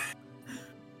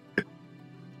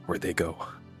 Where'd they go?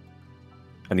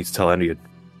 I need to tell Endian.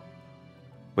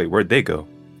 Wait, where'd they go?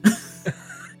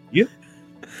 Yeah.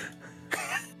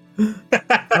 All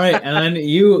right, and then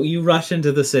you rush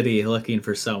into the city looking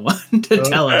for someone to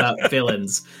tell about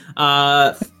villains.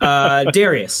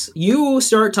 Darius, you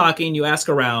start talking. You ask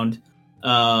around.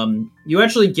 You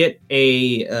actually get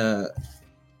a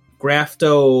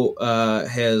Grafto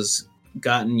has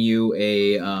gotten you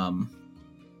a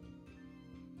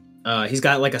he's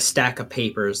got like a stack of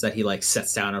papers that he like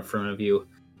sets down in front of you.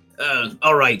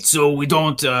 All right, so we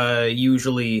don't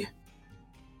usually,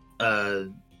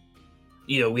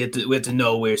 we have to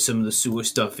know where some of the sewer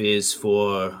stuff is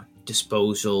for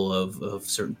disposal of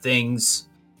certain things.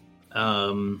 We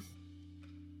have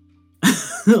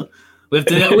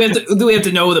to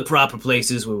know the proper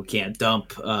places where we can't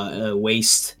dump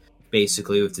waste.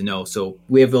 Basically, we have to know. So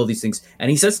we have all these things, and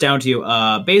he sets down to you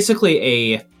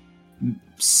basically a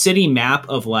city map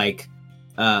of like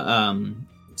 7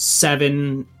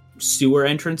 sewer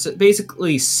entrances,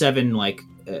 basically 7 like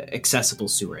accessible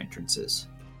sewer entrances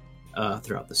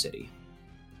throughout the city.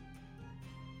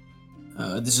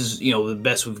 This is the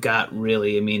best we've got,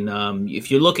 really. I mean,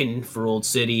 if you're looking for Old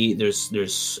City, there's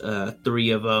 3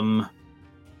 of them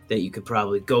that you could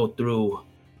probably go through.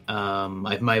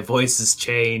 My voice has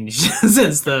changed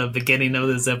since the beginning of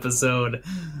this episode.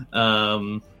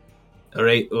 All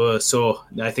right, so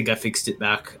I think I fixed it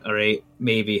back. All right,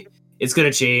 maybe. It's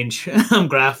gonna change. I'm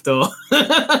Grafto.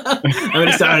 I'm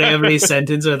gonna start every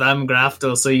sentence with "I'm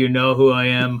Grafto," so you know who I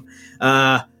am.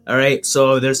 All right,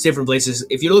 so there's different places.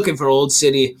 If you're looking for Old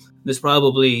City, there's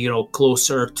probably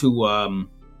closer to.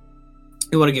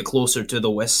 You want to get closer to the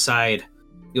west side.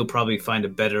 You'll probably find a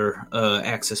better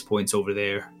access points over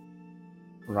there.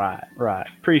 Right.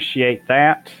 Appreciate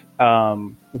that.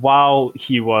 While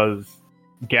he was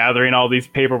gathering all these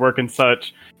paperwork and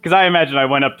such, because I imagine I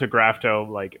went up to Grafto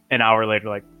like an hour later,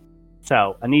 like,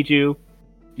 so I need you've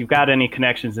got any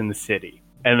connections in the city?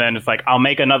 And then it's like, I'll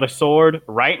make another sword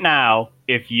right now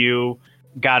if you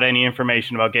got any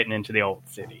information about getting into the Old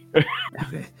City.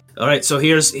 Okay. All right, so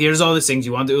here's all the things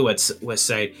you want to do at West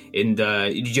Side. And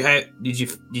did you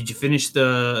finish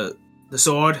the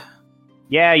sword?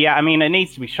 Yeah. I mean, it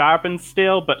needs to be sharpened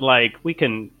still, but like you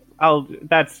can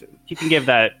give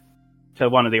that to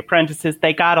one of the apprentices.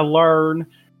 They gotta learn.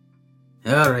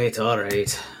 All right.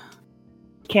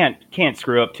 Can't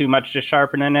screw up too much just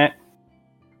sharpening it.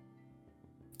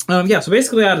 So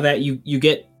basically out of that you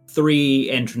get 3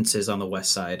 entrances on the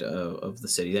west side of the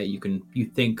city that you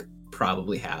think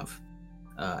probably have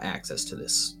access to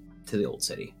the Old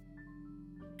City.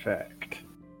 Perfect.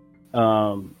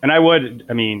 And I would,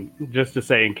 just to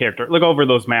say in character, look over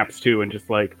those maps too and just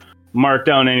like mark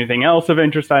down anything else of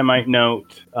interest I might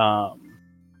note for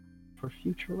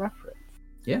future reference.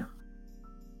 Yeah.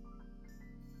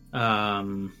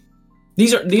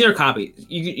 These are copies.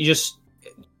 You just,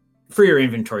 for your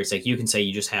inventory's sake, you can say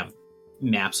you just have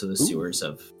maps of the sewers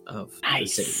of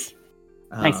nice. the city.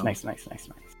 Nice.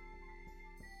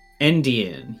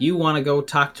 Endian, you want to go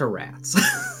talk to rats?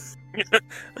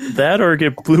 That or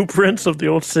get blueprints of the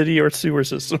Old City or sewer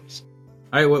systems.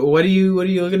 All right, what are you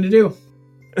looking to do?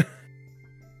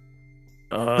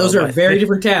 Those are very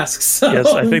different tasks. So. Yes,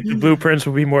 I think the blueprints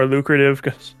will be more lucrative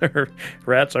because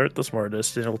rats aren't the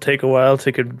smartest. It'll take a while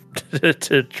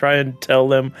to try and tell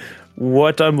them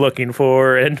what I'm looking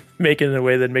for and make it in a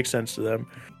way that makes sense to them.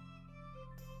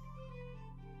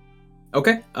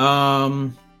 Okay.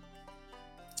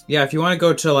 Yeah, if you want to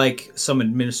go to like some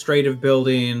administrative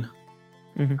building,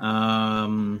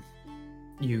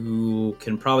 you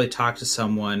can probably talk to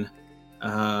someone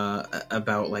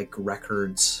about like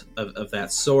records of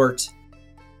that sort.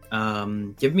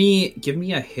 Give me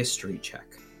a history check.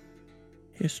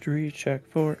 History check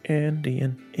for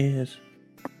Indian is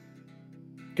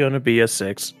gonna be a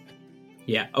 6.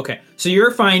 Yeah. Okay. So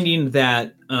you're finding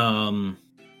that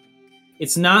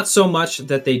it's not so much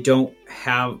that they don't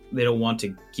want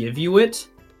to give you it,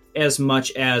 as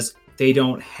much as they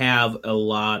don't have a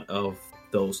lot of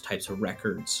those types of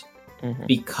records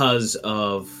because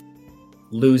of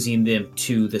losing them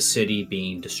to the city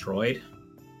being destroyed.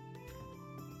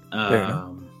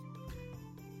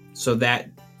 So that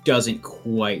doesn't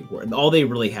quite work. All they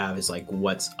really have is like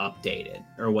what's updated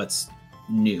or what's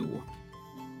new.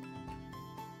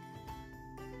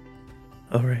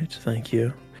 All right, thank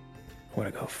you. I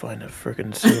want to go find a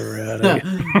freaking sewer rat.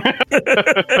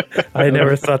 I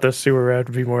never thought the sewer rat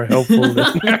would be more helpful than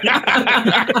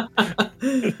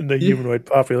the humanoid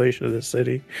population of the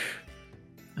city.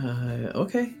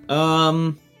 Okay.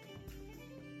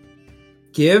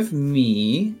 Give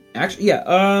me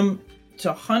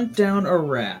to hunt down a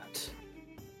rat.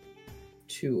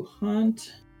 To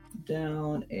hunt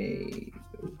down a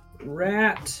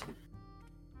rat.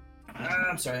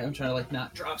 I'm sorry, I'm trying to like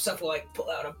not drop stuff while I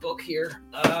pull out a book here.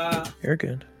 You're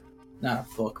good. Not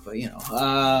a book, but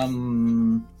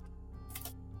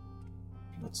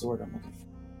what's the word I'm looking for?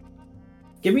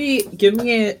 Give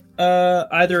me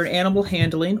either an animal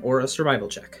handling or a survival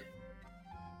check.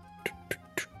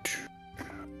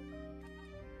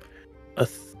 A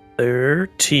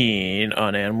 13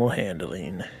 on animal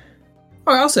handling.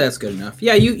 Oh, I'll say that's good enough.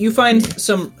 Yeah, you find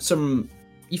some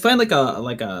you find like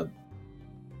a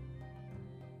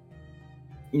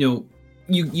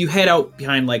you head out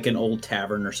behind like an old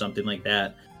tavern or something like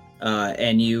that,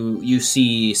 and you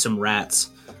see some rats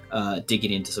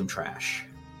digging into some trash.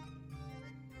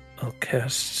 I'll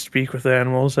cast Speak with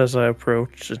Animals as I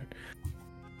approach.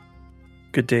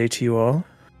 Good day to you all.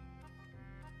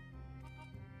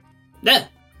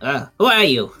 Who are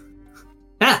you?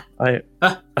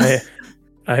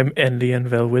 I'm Endian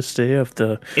Velwiste of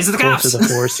the Is it the Course cops? of the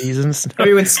Four Seasons. No,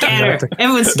 Everyone scatter!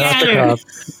 Everyone scatter!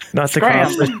 Not the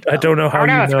cops. I don't know how you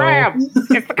know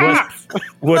It's the cops!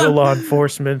 what a law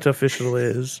enforcement official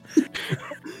is.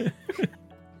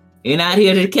 You're not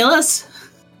here to kill us?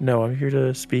 No, I'm here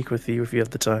to speak with you if you have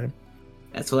the time.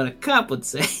 That's what a cop would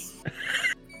say.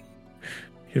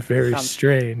 You're very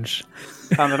strange.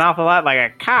 Sounds an awful lot like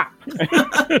a cop.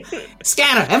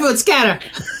 Scatter! Everyone scatter!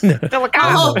 Still a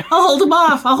cop. I'll hold him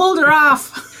off! I'll hold her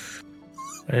off!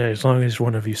 As long as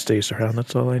one of you stays around,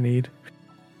 that's all I need.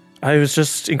 I was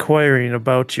just inquiring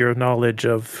about your knowledge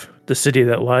of the city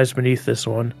that lies beneath this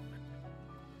one.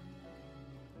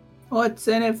 What's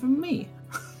in it for me?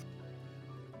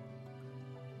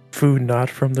 Food not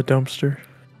from the dumpster.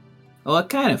 What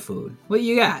kind of food? What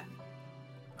you got?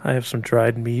 I have some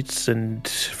dried meats and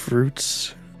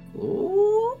fruits.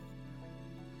 Ooh.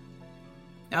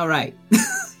 All right.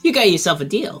 You got yourself a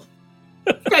deal.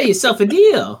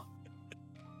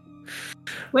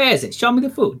 Where is it? Show me the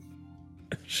food.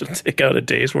 Should take out a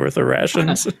day's worth of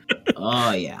rations.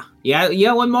 Oh, yeah. You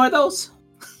got one more of those?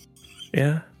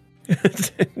 Yeah.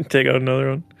 Take out another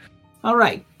one. All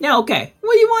right. Yeah, okay.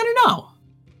 What do you want to know?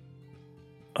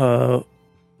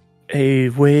 A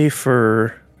way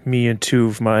for me and two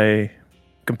of my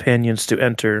companions to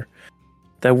enter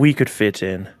that we could fit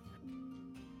in.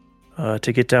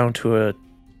 To get down to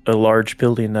a large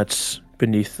building that's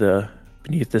beneath the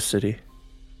city.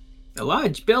 A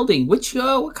large building? What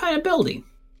kind of building?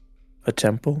 A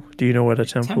temple? Do you know what a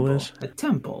temple is? A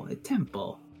temple.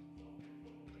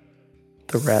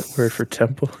 The rat word for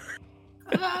temple.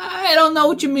 I don't know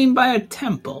what you mean by a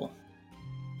temple.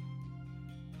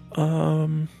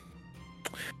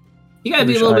 You gotta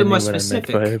be a little bit more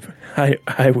specific.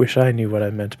 I wish I knew what I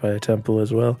meant by a temple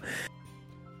as well.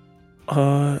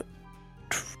 An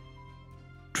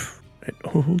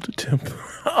old temple.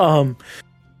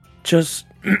 Just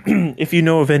if you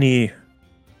know of any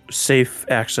safe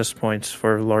access points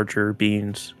for larger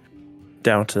beings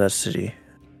down to that city.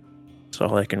 That's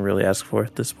all I can really ask for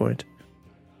at this point.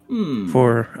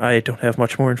 For I don't have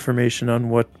much more information on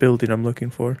what building I'm looking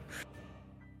for.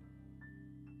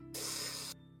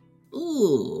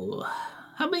 Ooh.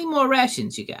 How many more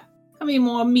rations you got? How many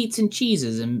more meats and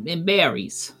cheeses and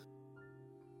berries?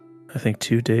 I think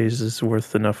 2 days is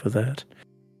worth enough of that.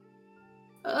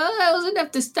 That was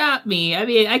enough to stop me. I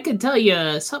mean, I could tell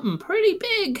you something pretty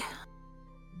big.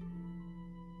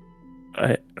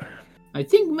 I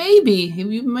think maybe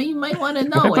you might want to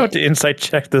know I'm about to insight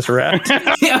check this rat.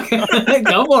 Yeah,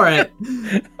 go for it.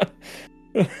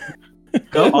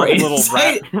 Go for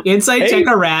it. Insight check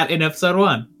a rat in episode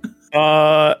 1.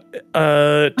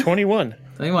 21.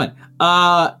 21.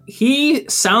 He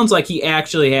sounds like he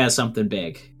actually has something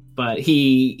big, but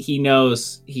he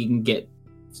knows he can get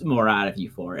more out of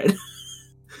you for it.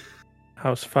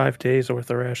 How's 5 days worth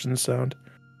of rations sound?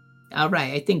 All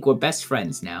right, I think we're best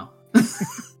friends now.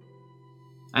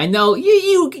 I know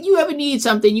you ever need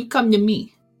something, you come to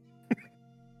me.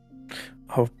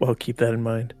 I'll keep that in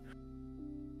mind.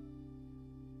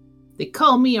 They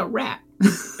call me a rat.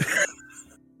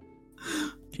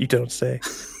 You don't say.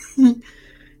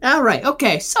 All right,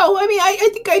 okay. So I mean, I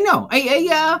think I know.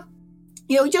 I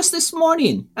just this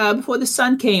morning, before the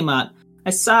sun came up,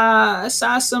 I saw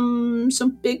some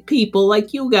big people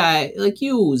like you guys, like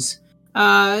yous.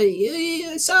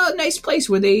 I saw a nice place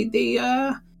where they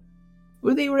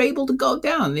were able to go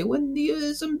down. They went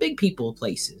to some big people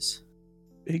places.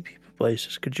 Big people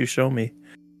places. Could you show me?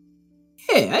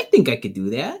 Yeah, I think I could do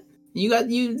that. You got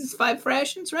 5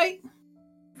 rations, right?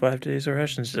 5 days of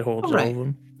rations to hold all right. of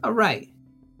them. All right.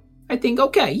 I think,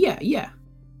 okay, yeah.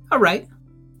 All right.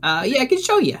 Yeah, I can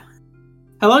show you.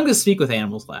 How long does Speak with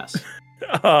Animals last?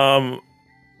 Let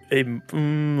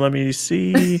me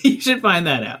see. You should find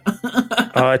that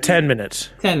out. 10 minutes.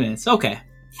 10 minutes, okay.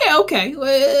 Yeah, okay. Well,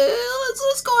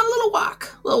 let's go on a little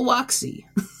walk-see.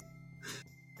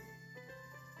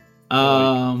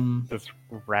 This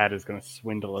rat is going to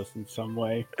swindle us in some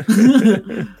way.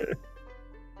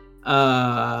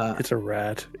 It's a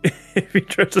rat. If he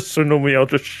tries to swindle me, I'll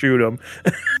just shoot him.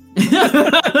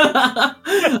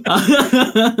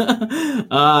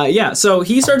 Yeah, so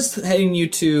he starts heading you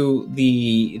to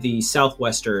the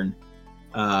southwestern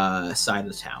side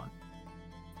of the town.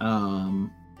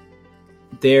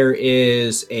 There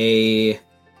is a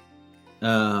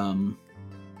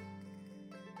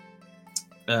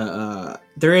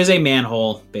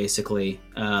manhole basically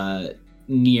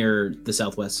near the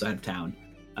southwest side of town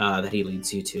that he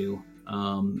leads you to.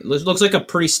 It looks like a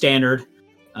pretty standard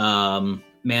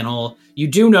manhole. You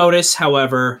do notice,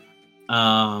 however,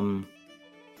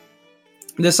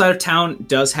 this side of town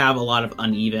does have a lot of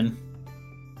uneven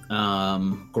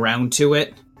ground to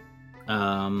it.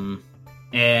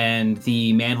 And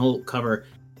the manhole cover...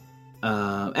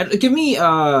 give me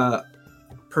a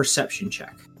perception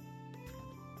check.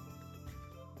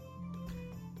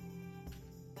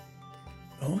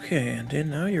 Okay, and then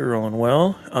now you're rolling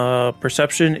well.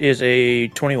 Perception is a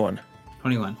 21.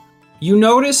 21. You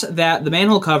notice that the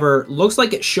manhole cover looks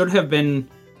like it should have been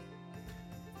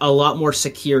a lot more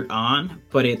secured on,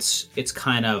 but it's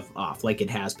kind of off, like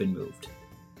it has been moved.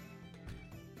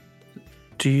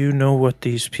 Do you know what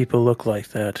these people look like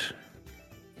that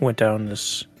went down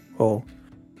this hole?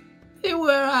 They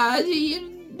were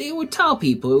tall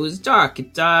people. It was dark.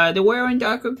 They're wearing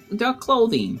dark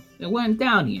clothing. They went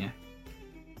down here.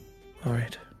 All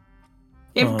right.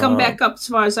 They haven't come back up as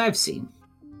far as I've seen.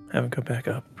 Haven't come back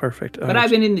up. Perfect. But I've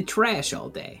been in the trash all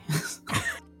day.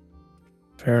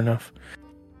 Fair enough.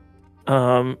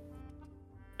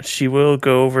 She will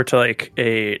go over to like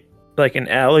an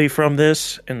alley from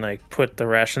this and like put the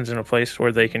rations in a place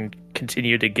where they can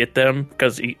continue to get them,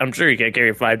 because I'm sure he can't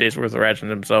carry 5 days worth of rations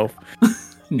himself.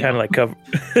 No. Kind of like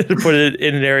put it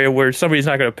in an area where somebody's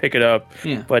not going to pick it up,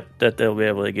 Yeah. but that they'll be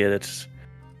able to get it.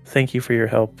 Thank you for your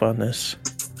help on this.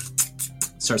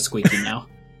 Start squeaking now.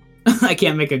 I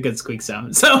can't make a good squeak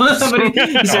sound, so somebody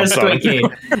starts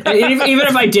squeaking. Even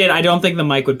if I did, I don't think the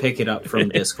mic would pick it up from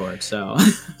Discord. So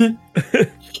that's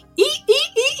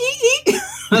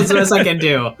the best I can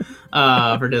do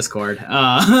for Discord.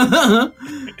 All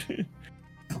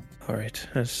right,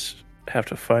 let's have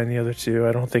to find the other two.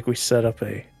 I don't think we set up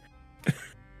a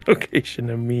location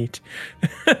to meet.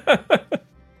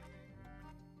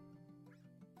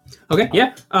 Okay,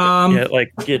 yeah. Yeah,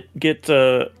 like get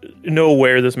know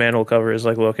where this manhole cover is.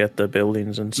 Like look at the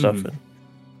buildings and stuff, and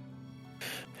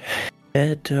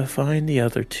head to find the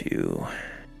other two.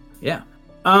 Yeah.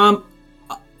 I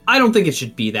don't think it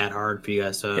should be that hard for you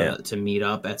guys to meet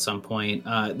up at some point.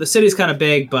 The city's kind of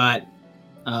big, but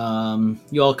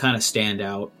you all kind of stand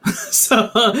out, so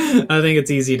I think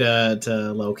it's easy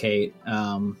to locate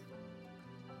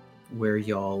where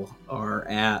y'all are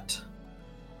at.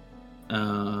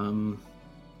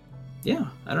 Yeah,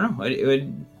 I don't know. Do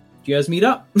you guys meet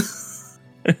up?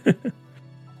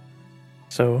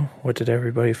 So So, what did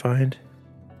everybody find?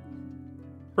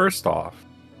 First off,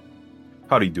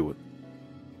 how do you do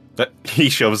it? He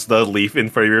shoves the leaf in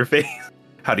front of your face.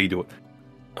 How do you do it?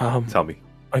 Tell me.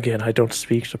 Again, I don't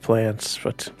speak to plants,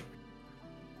 but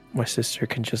my sister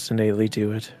can just innately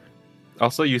do it.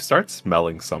 Also, you start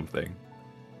smelling something.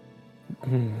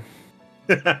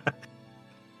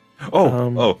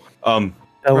 Ellen,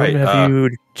 Right, have you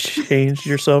changed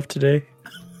yourself today?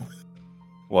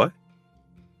 What?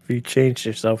 Have you changed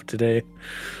yourself today?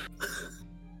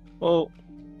 Well,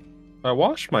 I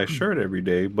wash my shirt every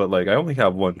day, but like I only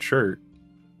have one shirt.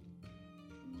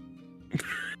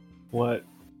 What?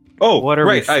 Oh, What are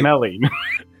right, we smelling?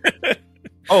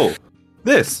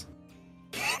 This.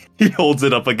 He holds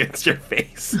it up against your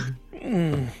face.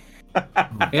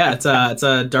 Yeah, it's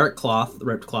a dark cloth,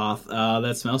 ripped cloth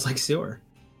that smells like sewer.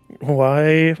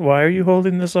 Why are you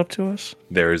holding this up to us?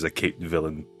 There is a caped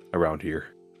villain around here.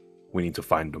 We need to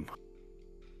find him.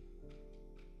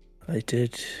 I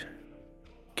did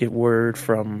get word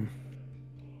from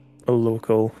a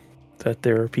local that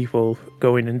there are people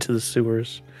going into the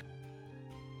sewers.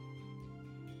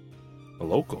 A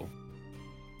local?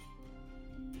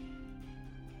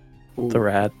 The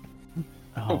rat.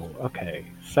 Oh, okay.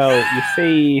 So you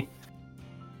see,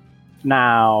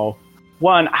 now,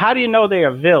 one, how do you know they're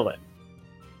a villain?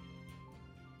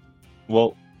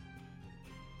 Well,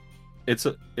 it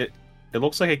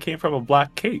looks like it came from a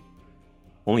black cape.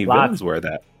 Only villains wear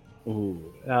that. Ooh,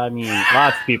 I mean,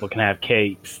 lots of people can have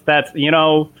capes. That's,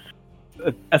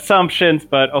 assumptions,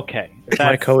 but okay.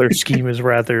 My color scheme is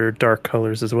rather dark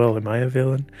colors as well. Am I a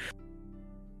villain?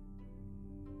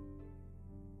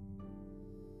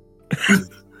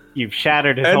 You've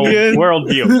shattered his whole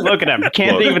worldview. Look at him.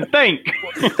 Can't even think.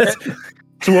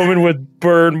 It's a woman with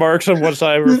burn marks on one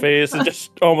side of her face and just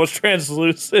almost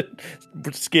translucent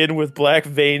skin with black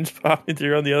veins popping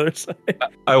through on the other side.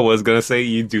 I was gonna say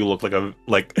you do look like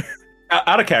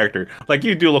out of character. Like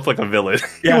you do look like a villain.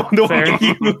 Yeah,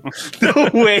 the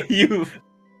way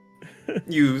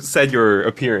you said your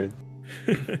appearance.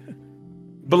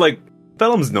 But like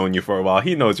Bellum's known you for a while.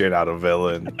 He knows you're not a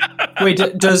villain. Wait,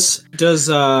 does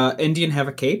Indian have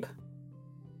a cape?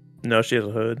 No, she has a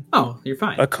hood. Oh, you're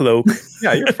fine. A cloak.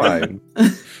 Yeah, you're fine.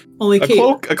 Only a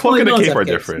cape. cloak and a cape are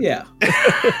different. Yeah.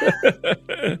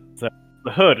 The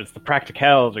hood is the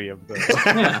practicality of the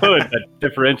hood that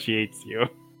differentiates you.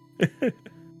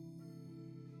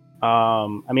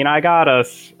 I mean, I got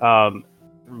us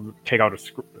take out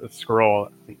a scroll.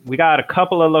 We got a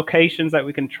couple of locations that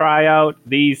we can try out.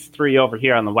 These three over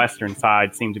here on the western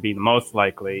side seem to be the most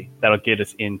likely. That'll get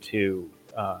us into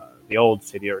the old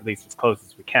city, or at least as close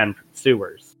as we can from the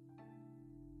sewers.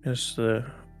 Yes,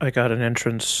 I got an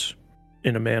entrance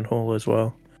in a manhole as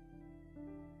well.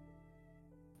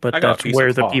 But that's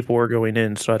where the people were going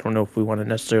in, so I don't know if we want to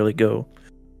necessarily go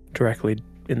directly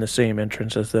in the same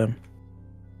entrance as them.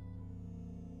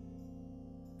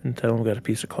 And tell them we got a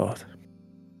piece of cloth.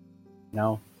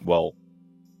 No. Well,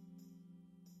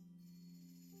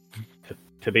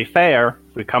 to be fair,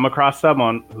 if we come across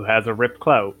someone who has a ripped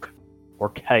cloak or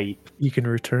cape, you can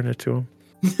return it to him.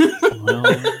 Well,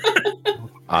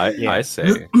 I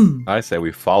say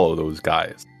we follow those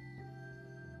guys.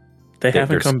 They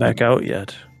haven't come back out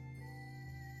yet.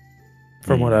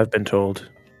 From what I've been told.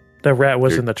 The rat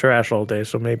was in the trash all day,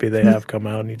 so maybe they have come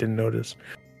out and you didn't notice.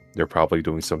 They're probably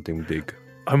doing something big.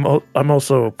 I'm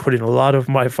also putting a lot of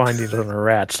my findings on a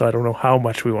rat, so I don't know how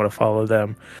much we want to follow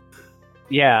them.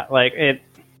 Yeah, like it.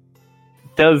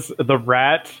 Does the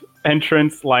rat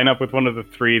entrance line up with one of the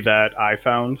three that I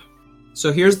found?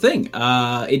 So here's the thing.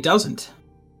 It doesn't.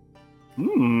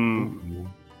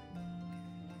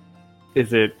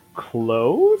 Is it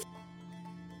closed?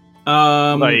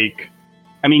 Like,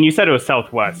 I mean, you said it was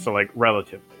southwest, so like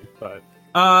relatively, but.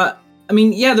 I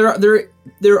mean, yeah,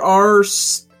 there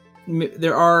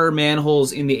are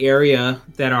manholes in the area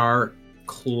that are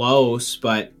close,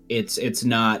 but it's does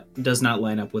not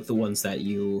line up with the ones that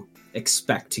you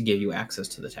expect to give you access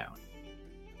to the town.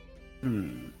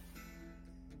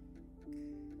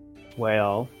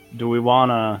 Well, do we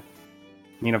want to? I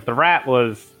mean, if the rat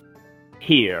was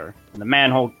here, and the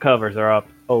manhole covers are up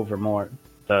over more,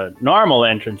 the normal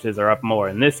entrances are up more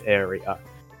in this area. I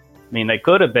mean, they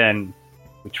could have been.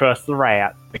 We trust the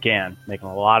rat. Again, making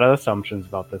a lot of assumptions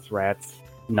about this rat's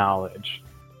knowledge.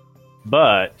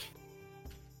 But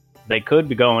they could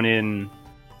be going in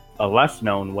a less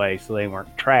known way so they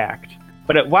weren't tracked.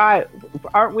 But why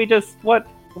aren't we just...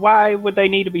 Why would they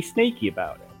need to be sneaky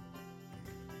about it?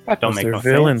 That don't make no sense.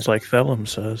 They're villains, like Phelim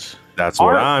says. That's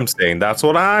what I'm saying. That's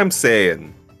what I'm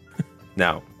saying.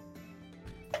 Now,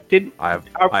 I have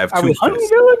are two we hunting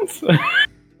villains?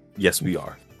 Yes, we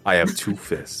are. I have 2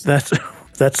 fists. That's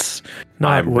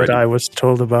not I'm what ready. I was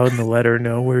told about in the letter.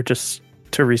 No, we're just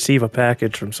to receive a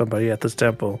package from somebody at this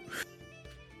temple.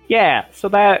 Yeah, so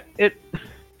that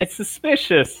it's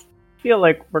suspicious. I feel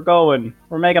like we're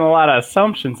making a lot of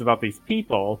assumptions about these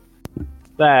people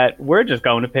that we're just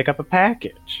going to pick up a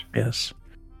package. Yes.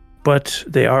 But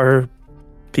they are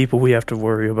people we have to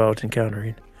worry about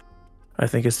encountering. I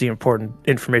think it's the important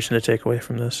information to take away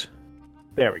from this.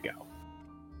 There we go.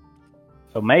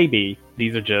 So maybe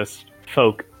these are just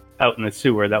folk out in the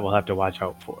sewer that we'll have to watch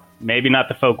out for. Maybe not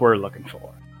the folk we're looking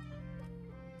for.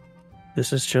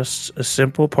 This is just a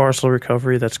simple parcel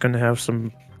recovery that's going to have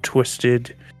some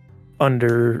twisted,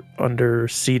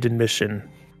 under-seeded mission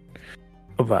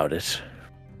about it.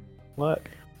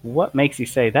 What makes you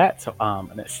say that so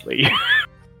ominously?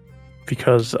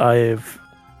 Because I have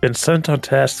been sent on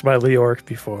tasks by Leoric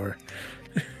before.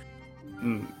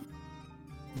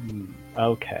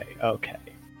 Okay.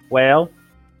 Well,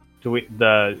 do we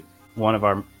the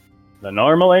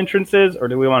normal entrances, or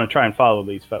do we want to try and follow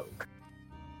these folk?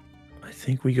 I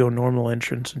think we go normal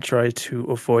entrance and try to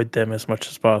avoid them as much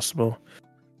as possible.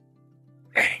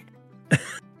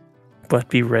 But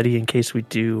be ready in case we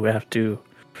do have to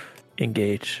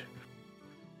engage.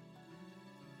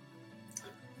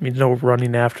 I mean, no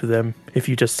running after them if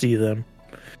you just see them.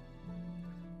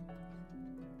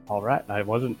 All right, I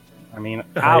wasn't It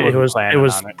planning was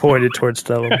on it. pointed towards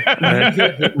Stellum.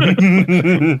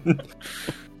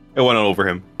 It went over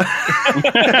him.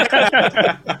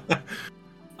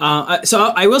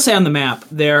 So I will say on the map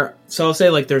there. So I'll say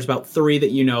like there's about 3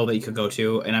 that you know that you could go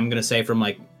to, and I'm gonna say from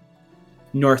like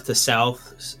north to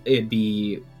south, it'd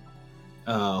be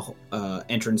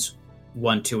entrance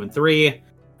 1, 2, and 3.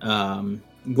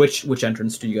 Which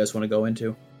entrance do you guys want to go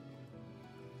into?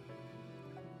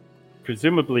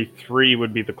 Presumably 3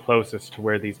 would be the closest to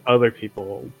where these other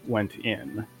people went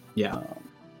in. Yeah.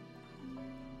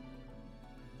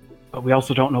 But we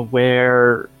also don't know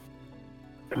where...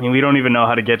 I mean, we don't even know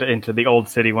how to get into the old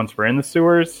city once we're in the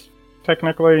sewers,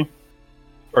 technically.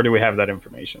 Or do we have that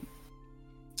information?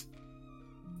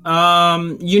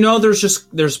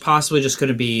 There's possibly just going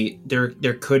to be...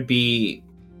 There could be...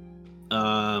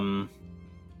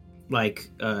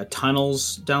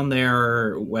 tunnels down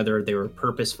there, whether they were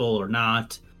purposeful or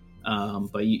not.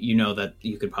 But you know that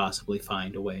you could possibly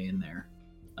find a way in there.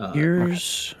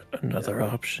 Here's another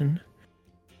option.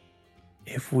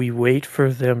 If we wait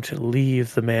for them to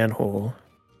leave the manhole,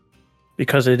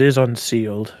 because it is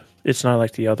unsealed, it's not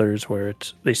like the others where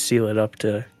they seal it up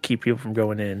to keep people from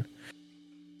going in.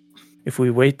 If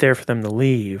we wait there for them to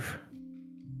leave,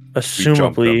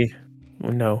 assumably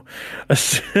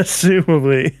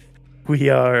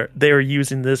they are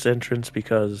using this entrance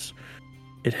because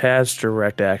it has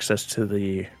direct access to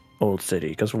the old city.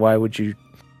 Because why would you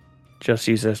just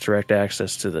use this direct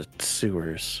access to the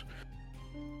sewers?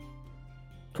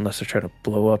 Unless they're trying to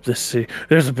blow up this city.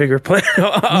 There's a bigger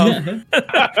plan.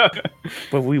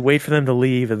 But we wait for them to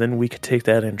leave, and then we could take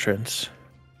that entrance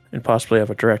and possibly have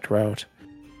a direct route.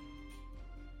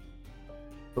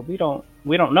 But we don't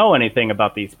know anything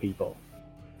about these people,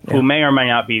 who may or may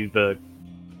not be the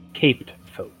caped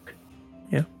folk.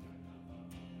 Yeah.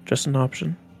 Just an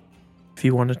option. If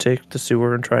you want to take the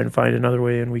sewer and try and find another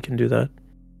way in, we can do that.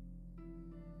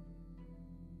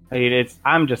 I mean,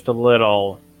 I'm just a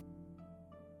little...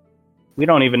 We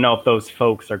don't even know if those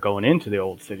folks are going into the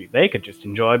old city. They could just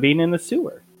enjoy being in the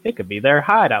sewer. It could be their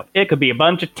hideout. It could be a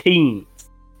bunch of teens.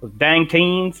 Those dang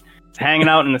teens hanging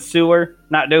out in the sewer,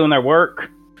 not doing their work.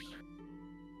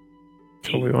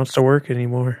 Nobody wants to work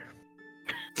anymore.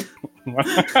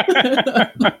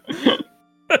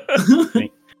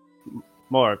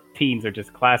 More teens are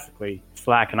just classically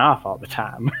slacking off all the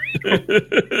time.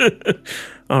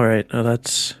 All right, now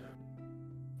let's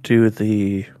do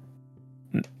the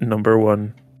number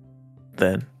 1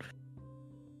 then.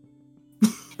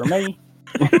 For me.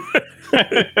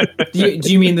 Do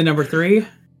you mean the number 3?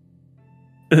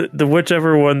 The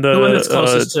whichever one The one that's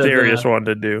closest to Darius the- wanted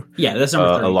to do. Yeah, that's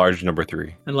number 3. A large number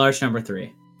 3. A large number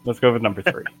 3. Let's go with number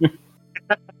 3.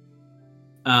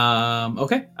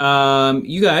 Okay.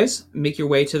 You guys make your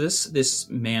way to this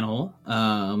manhole.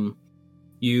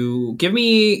 You give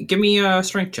me a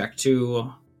strength check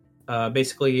to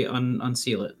basically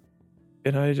unseal it.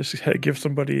 Can I just give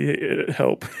somebody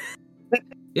help?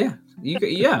 Yeah.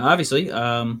 Yeah, obviously.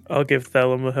 I'll give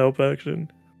Thalum a help action.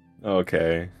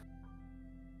 Okay.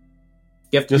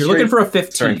 You're Just looking strength- for a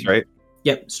 15. Strength, right?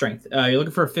 Yep, strength. You're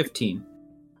looking for a 15.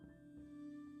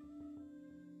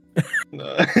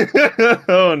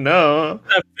 Oh no.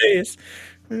 That face.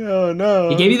 Oh no.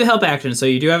 He gave you the help action, so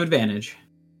you do have advantage.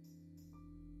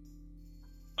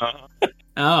 All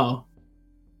Oh.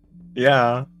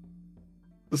 Yeah.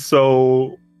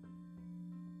 So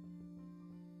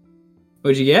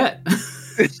What'd you get?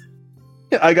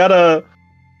 I got a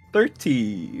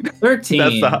 13.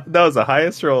 13. That was the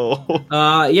highest roll.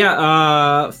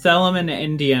 Thelem and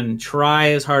Indian try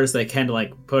as hard as they can to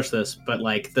like push this, but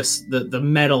like the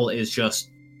metal is just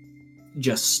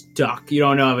stuck. You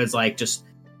don't know if it's like just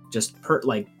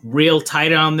like real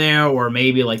tight on there, or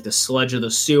maybe like the sludge of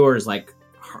the sewer is like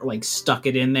stuck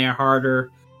it in there harder.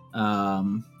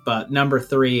 But number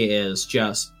 3 is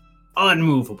just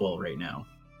unmovable right now.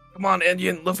 Come on,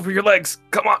 Indian, lift over your legs.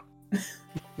 Come on.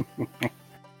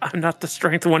 I'm not the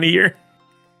strength one here.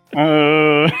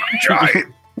 Try.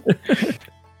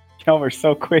 Y'all were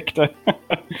so quick to.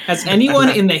 Has anyone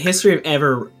in the history of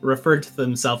ever referred to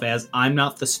themselves as "I'm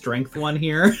not the strength one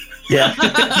here"? Yeah.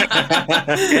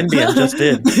 Indian just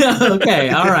did. Okay,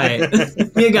 all right.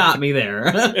 You got me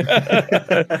there.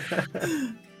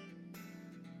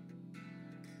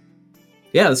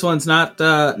 Yeah, this one's not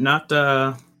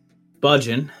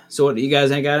budging. So, what, you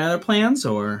guys ain't got other plans,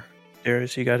 or?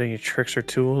 Darius, you got any tricks or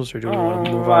tools, or do we want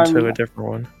to move on to a different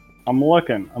one? I'm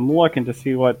looking to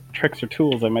see what tricks or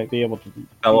tools I might be able to do.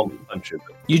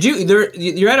 You do.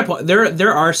 You're at a point.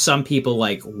 There are some people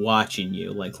like watching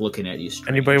you, like looking at you. Strange.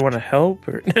 Anybody want to help?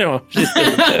 Or no? Just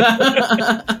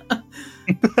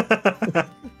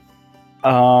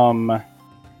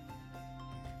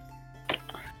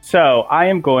So I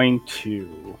am going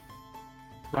to.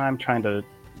 I'm trying to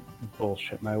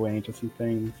bullshit my way into some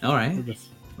things. All right.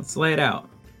 Let's lay it out.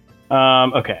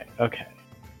 Okay.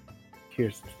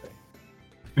 Here's the thing.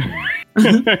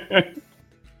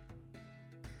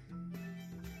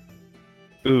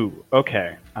 Ooh,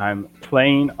 okay. I'm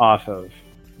playing off of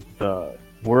the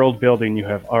world building you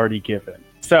have already given.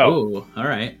 So, ooh, all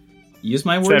right. Use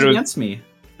my words against me.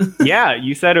 Yeah,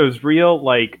 you said it was real,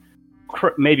 like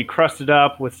maybe crusted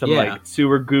up with some like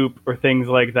sewer goop or things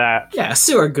like that. Yeah,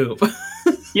 sewer goop.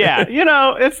 Yeah,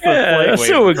 it's the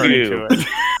sewer goop.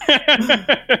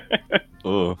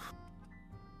 Oh.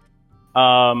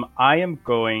 I am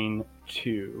going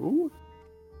to.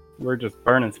 We're just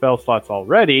burning spell slots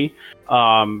already.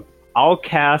 I'll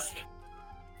cast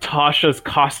Tasha's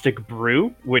Caustic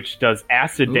Brew, which does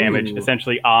acid damage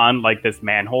essentially on like this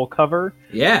manhole cover.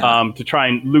 Yeah. To try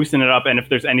and loosen it up, and if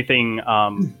there's anything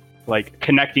like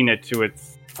connecting it to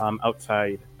its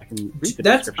outside, I can read the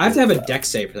description. I have to have a dex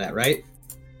save for that, right?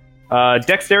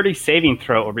 Dexterity saving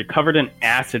throw will be covered in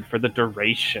acid for the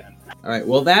duration. All right.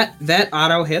 Well, that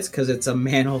auto hits because it's a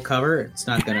manhole cover. It's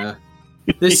not gonna.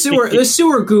 The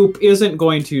sewer goop isn't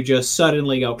going to just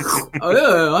suddenly go.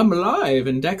 Oh, I'm alive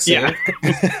and dex save.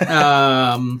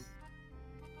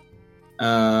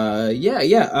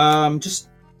 Yeah. Just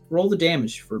roll the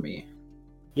damage for me.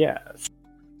 Yes.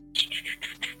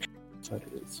 So that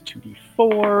is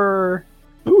 2d4.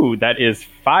 Ooh, that is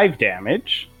 5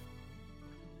 damage.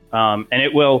 And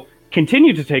it will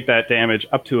continue to take that damage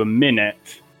up to a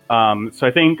minute. So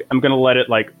I think I'm going to let it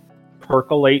like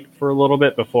percolate for a little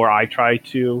bit before I try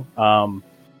to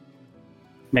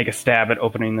make a stab at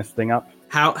opening this thing up.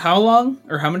 How long?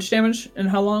 Or how much damage and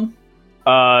how long?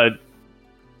 I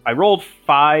rolled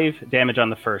 5 damage on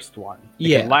the first one.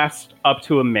 It can last up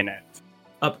to a minute.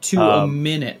 Up to a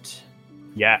minute.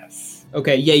 Yes.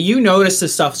 Okay, yeah, you notice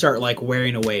this stuff start like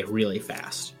wearing away really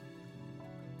fast.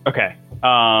 Okay.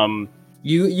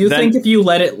 You think if you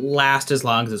let it last as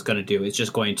long as it's going to do, it's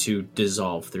just going to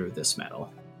dissolve through this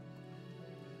metal?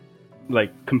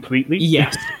 Like completely?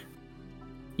 Yes.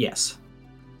 Yes.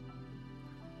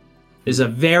 There's a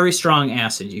very strong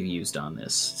acid you used on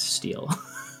this steel.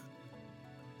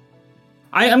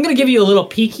 I'm going to give you a little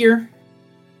peek here.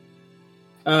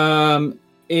 A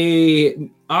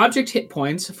object hit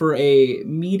points for a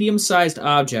medium-sized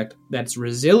object that's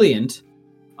resilient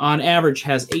on average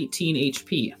has 18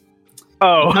 HP.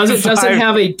 Oh, because it doesn't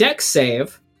have a dex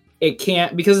save, it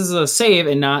can't, because it's a save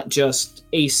and not just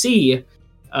AC,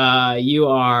 you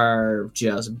are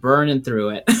just burning through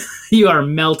it. You are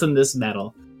melting this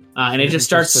metal. And it just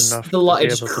starts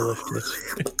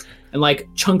and like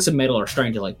chunks of metal are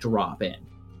starting to like drop in.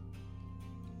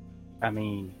 I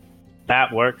mean,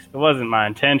 that works. It wasn't my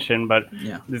intention, but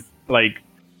this, like,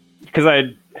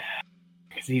 because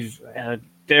he's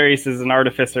Darius is an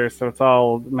artificer, so it's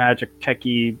all magic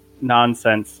techie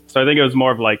nonsense. So I think it was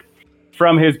more of like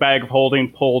from his bag of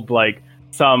holding pulled like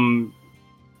some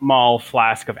small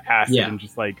flask of acid and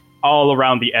just like all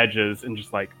around the edges and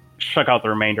just like shook out the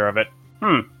remainder of it.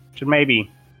 Should maybe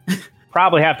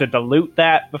Probably have to dilute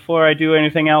that before I do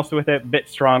anything else with it. A bit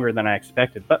stronger than I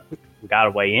expected, but we got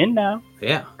to weigh in now.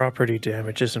 Yeah. Property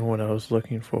damage isn't what I was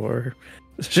looking for.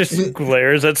 It just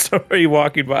glares at somebody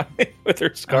walking by with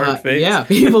their scarred face. Yeah,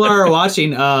 people are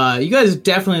watching. You guys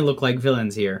definitely look like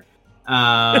villains here.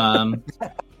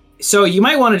 So you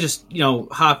might want to just,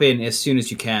 hop in as soon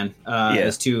as you can,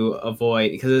 as to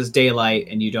avoid, because it's daylight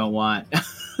and you don't want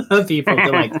people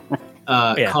to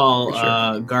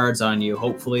call guards on you.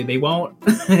 Hopefully they won't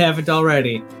haven't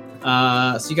already.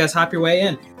 So you guys hop your way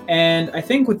in. And I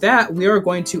think with that, we are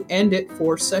going to end it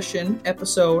for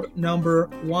episode number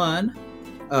 1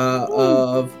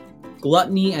 of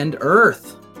Gluttony and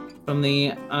Earth from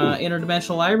the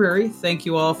Interdimensional Library. Thank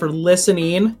you all for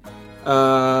listening.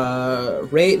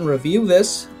 Rate and review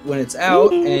this when it's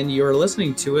out and you're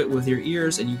listening to it with your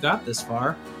ears and you got this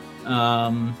far,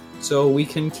 so we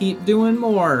can keep doing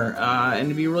more, and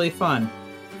it'd be really fun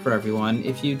for everyone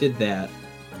if you did that.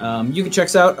 You can check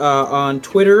us out on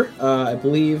Twitter. I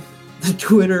believe the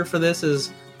Twitter for this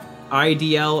is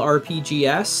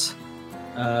IDLRPGS,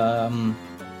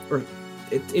 or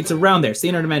it's around there. It's the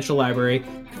Interdimensional Library.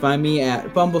 You can find me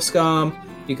at Bumblescum.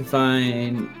 You can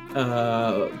find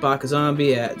Baka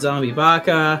Zombie at Zombie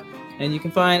Baka, and you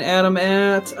can find Adam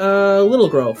at Little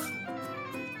Growth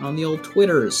on the old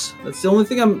Twitters. That's the only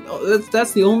thing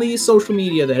that's the only social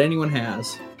media that anyone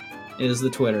has is the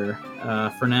Twitter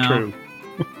for now. True.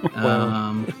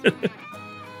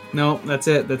 No, that's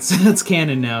it. That's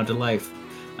canon now to life.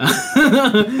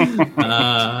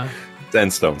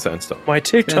 Sandstone. My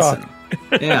TikTok.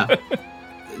 Yeah.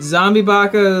 Zombie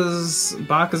Baka's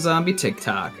Baka Zombie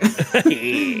TikTok.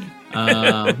 Yeah,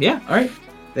 all right.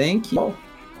 Thank you.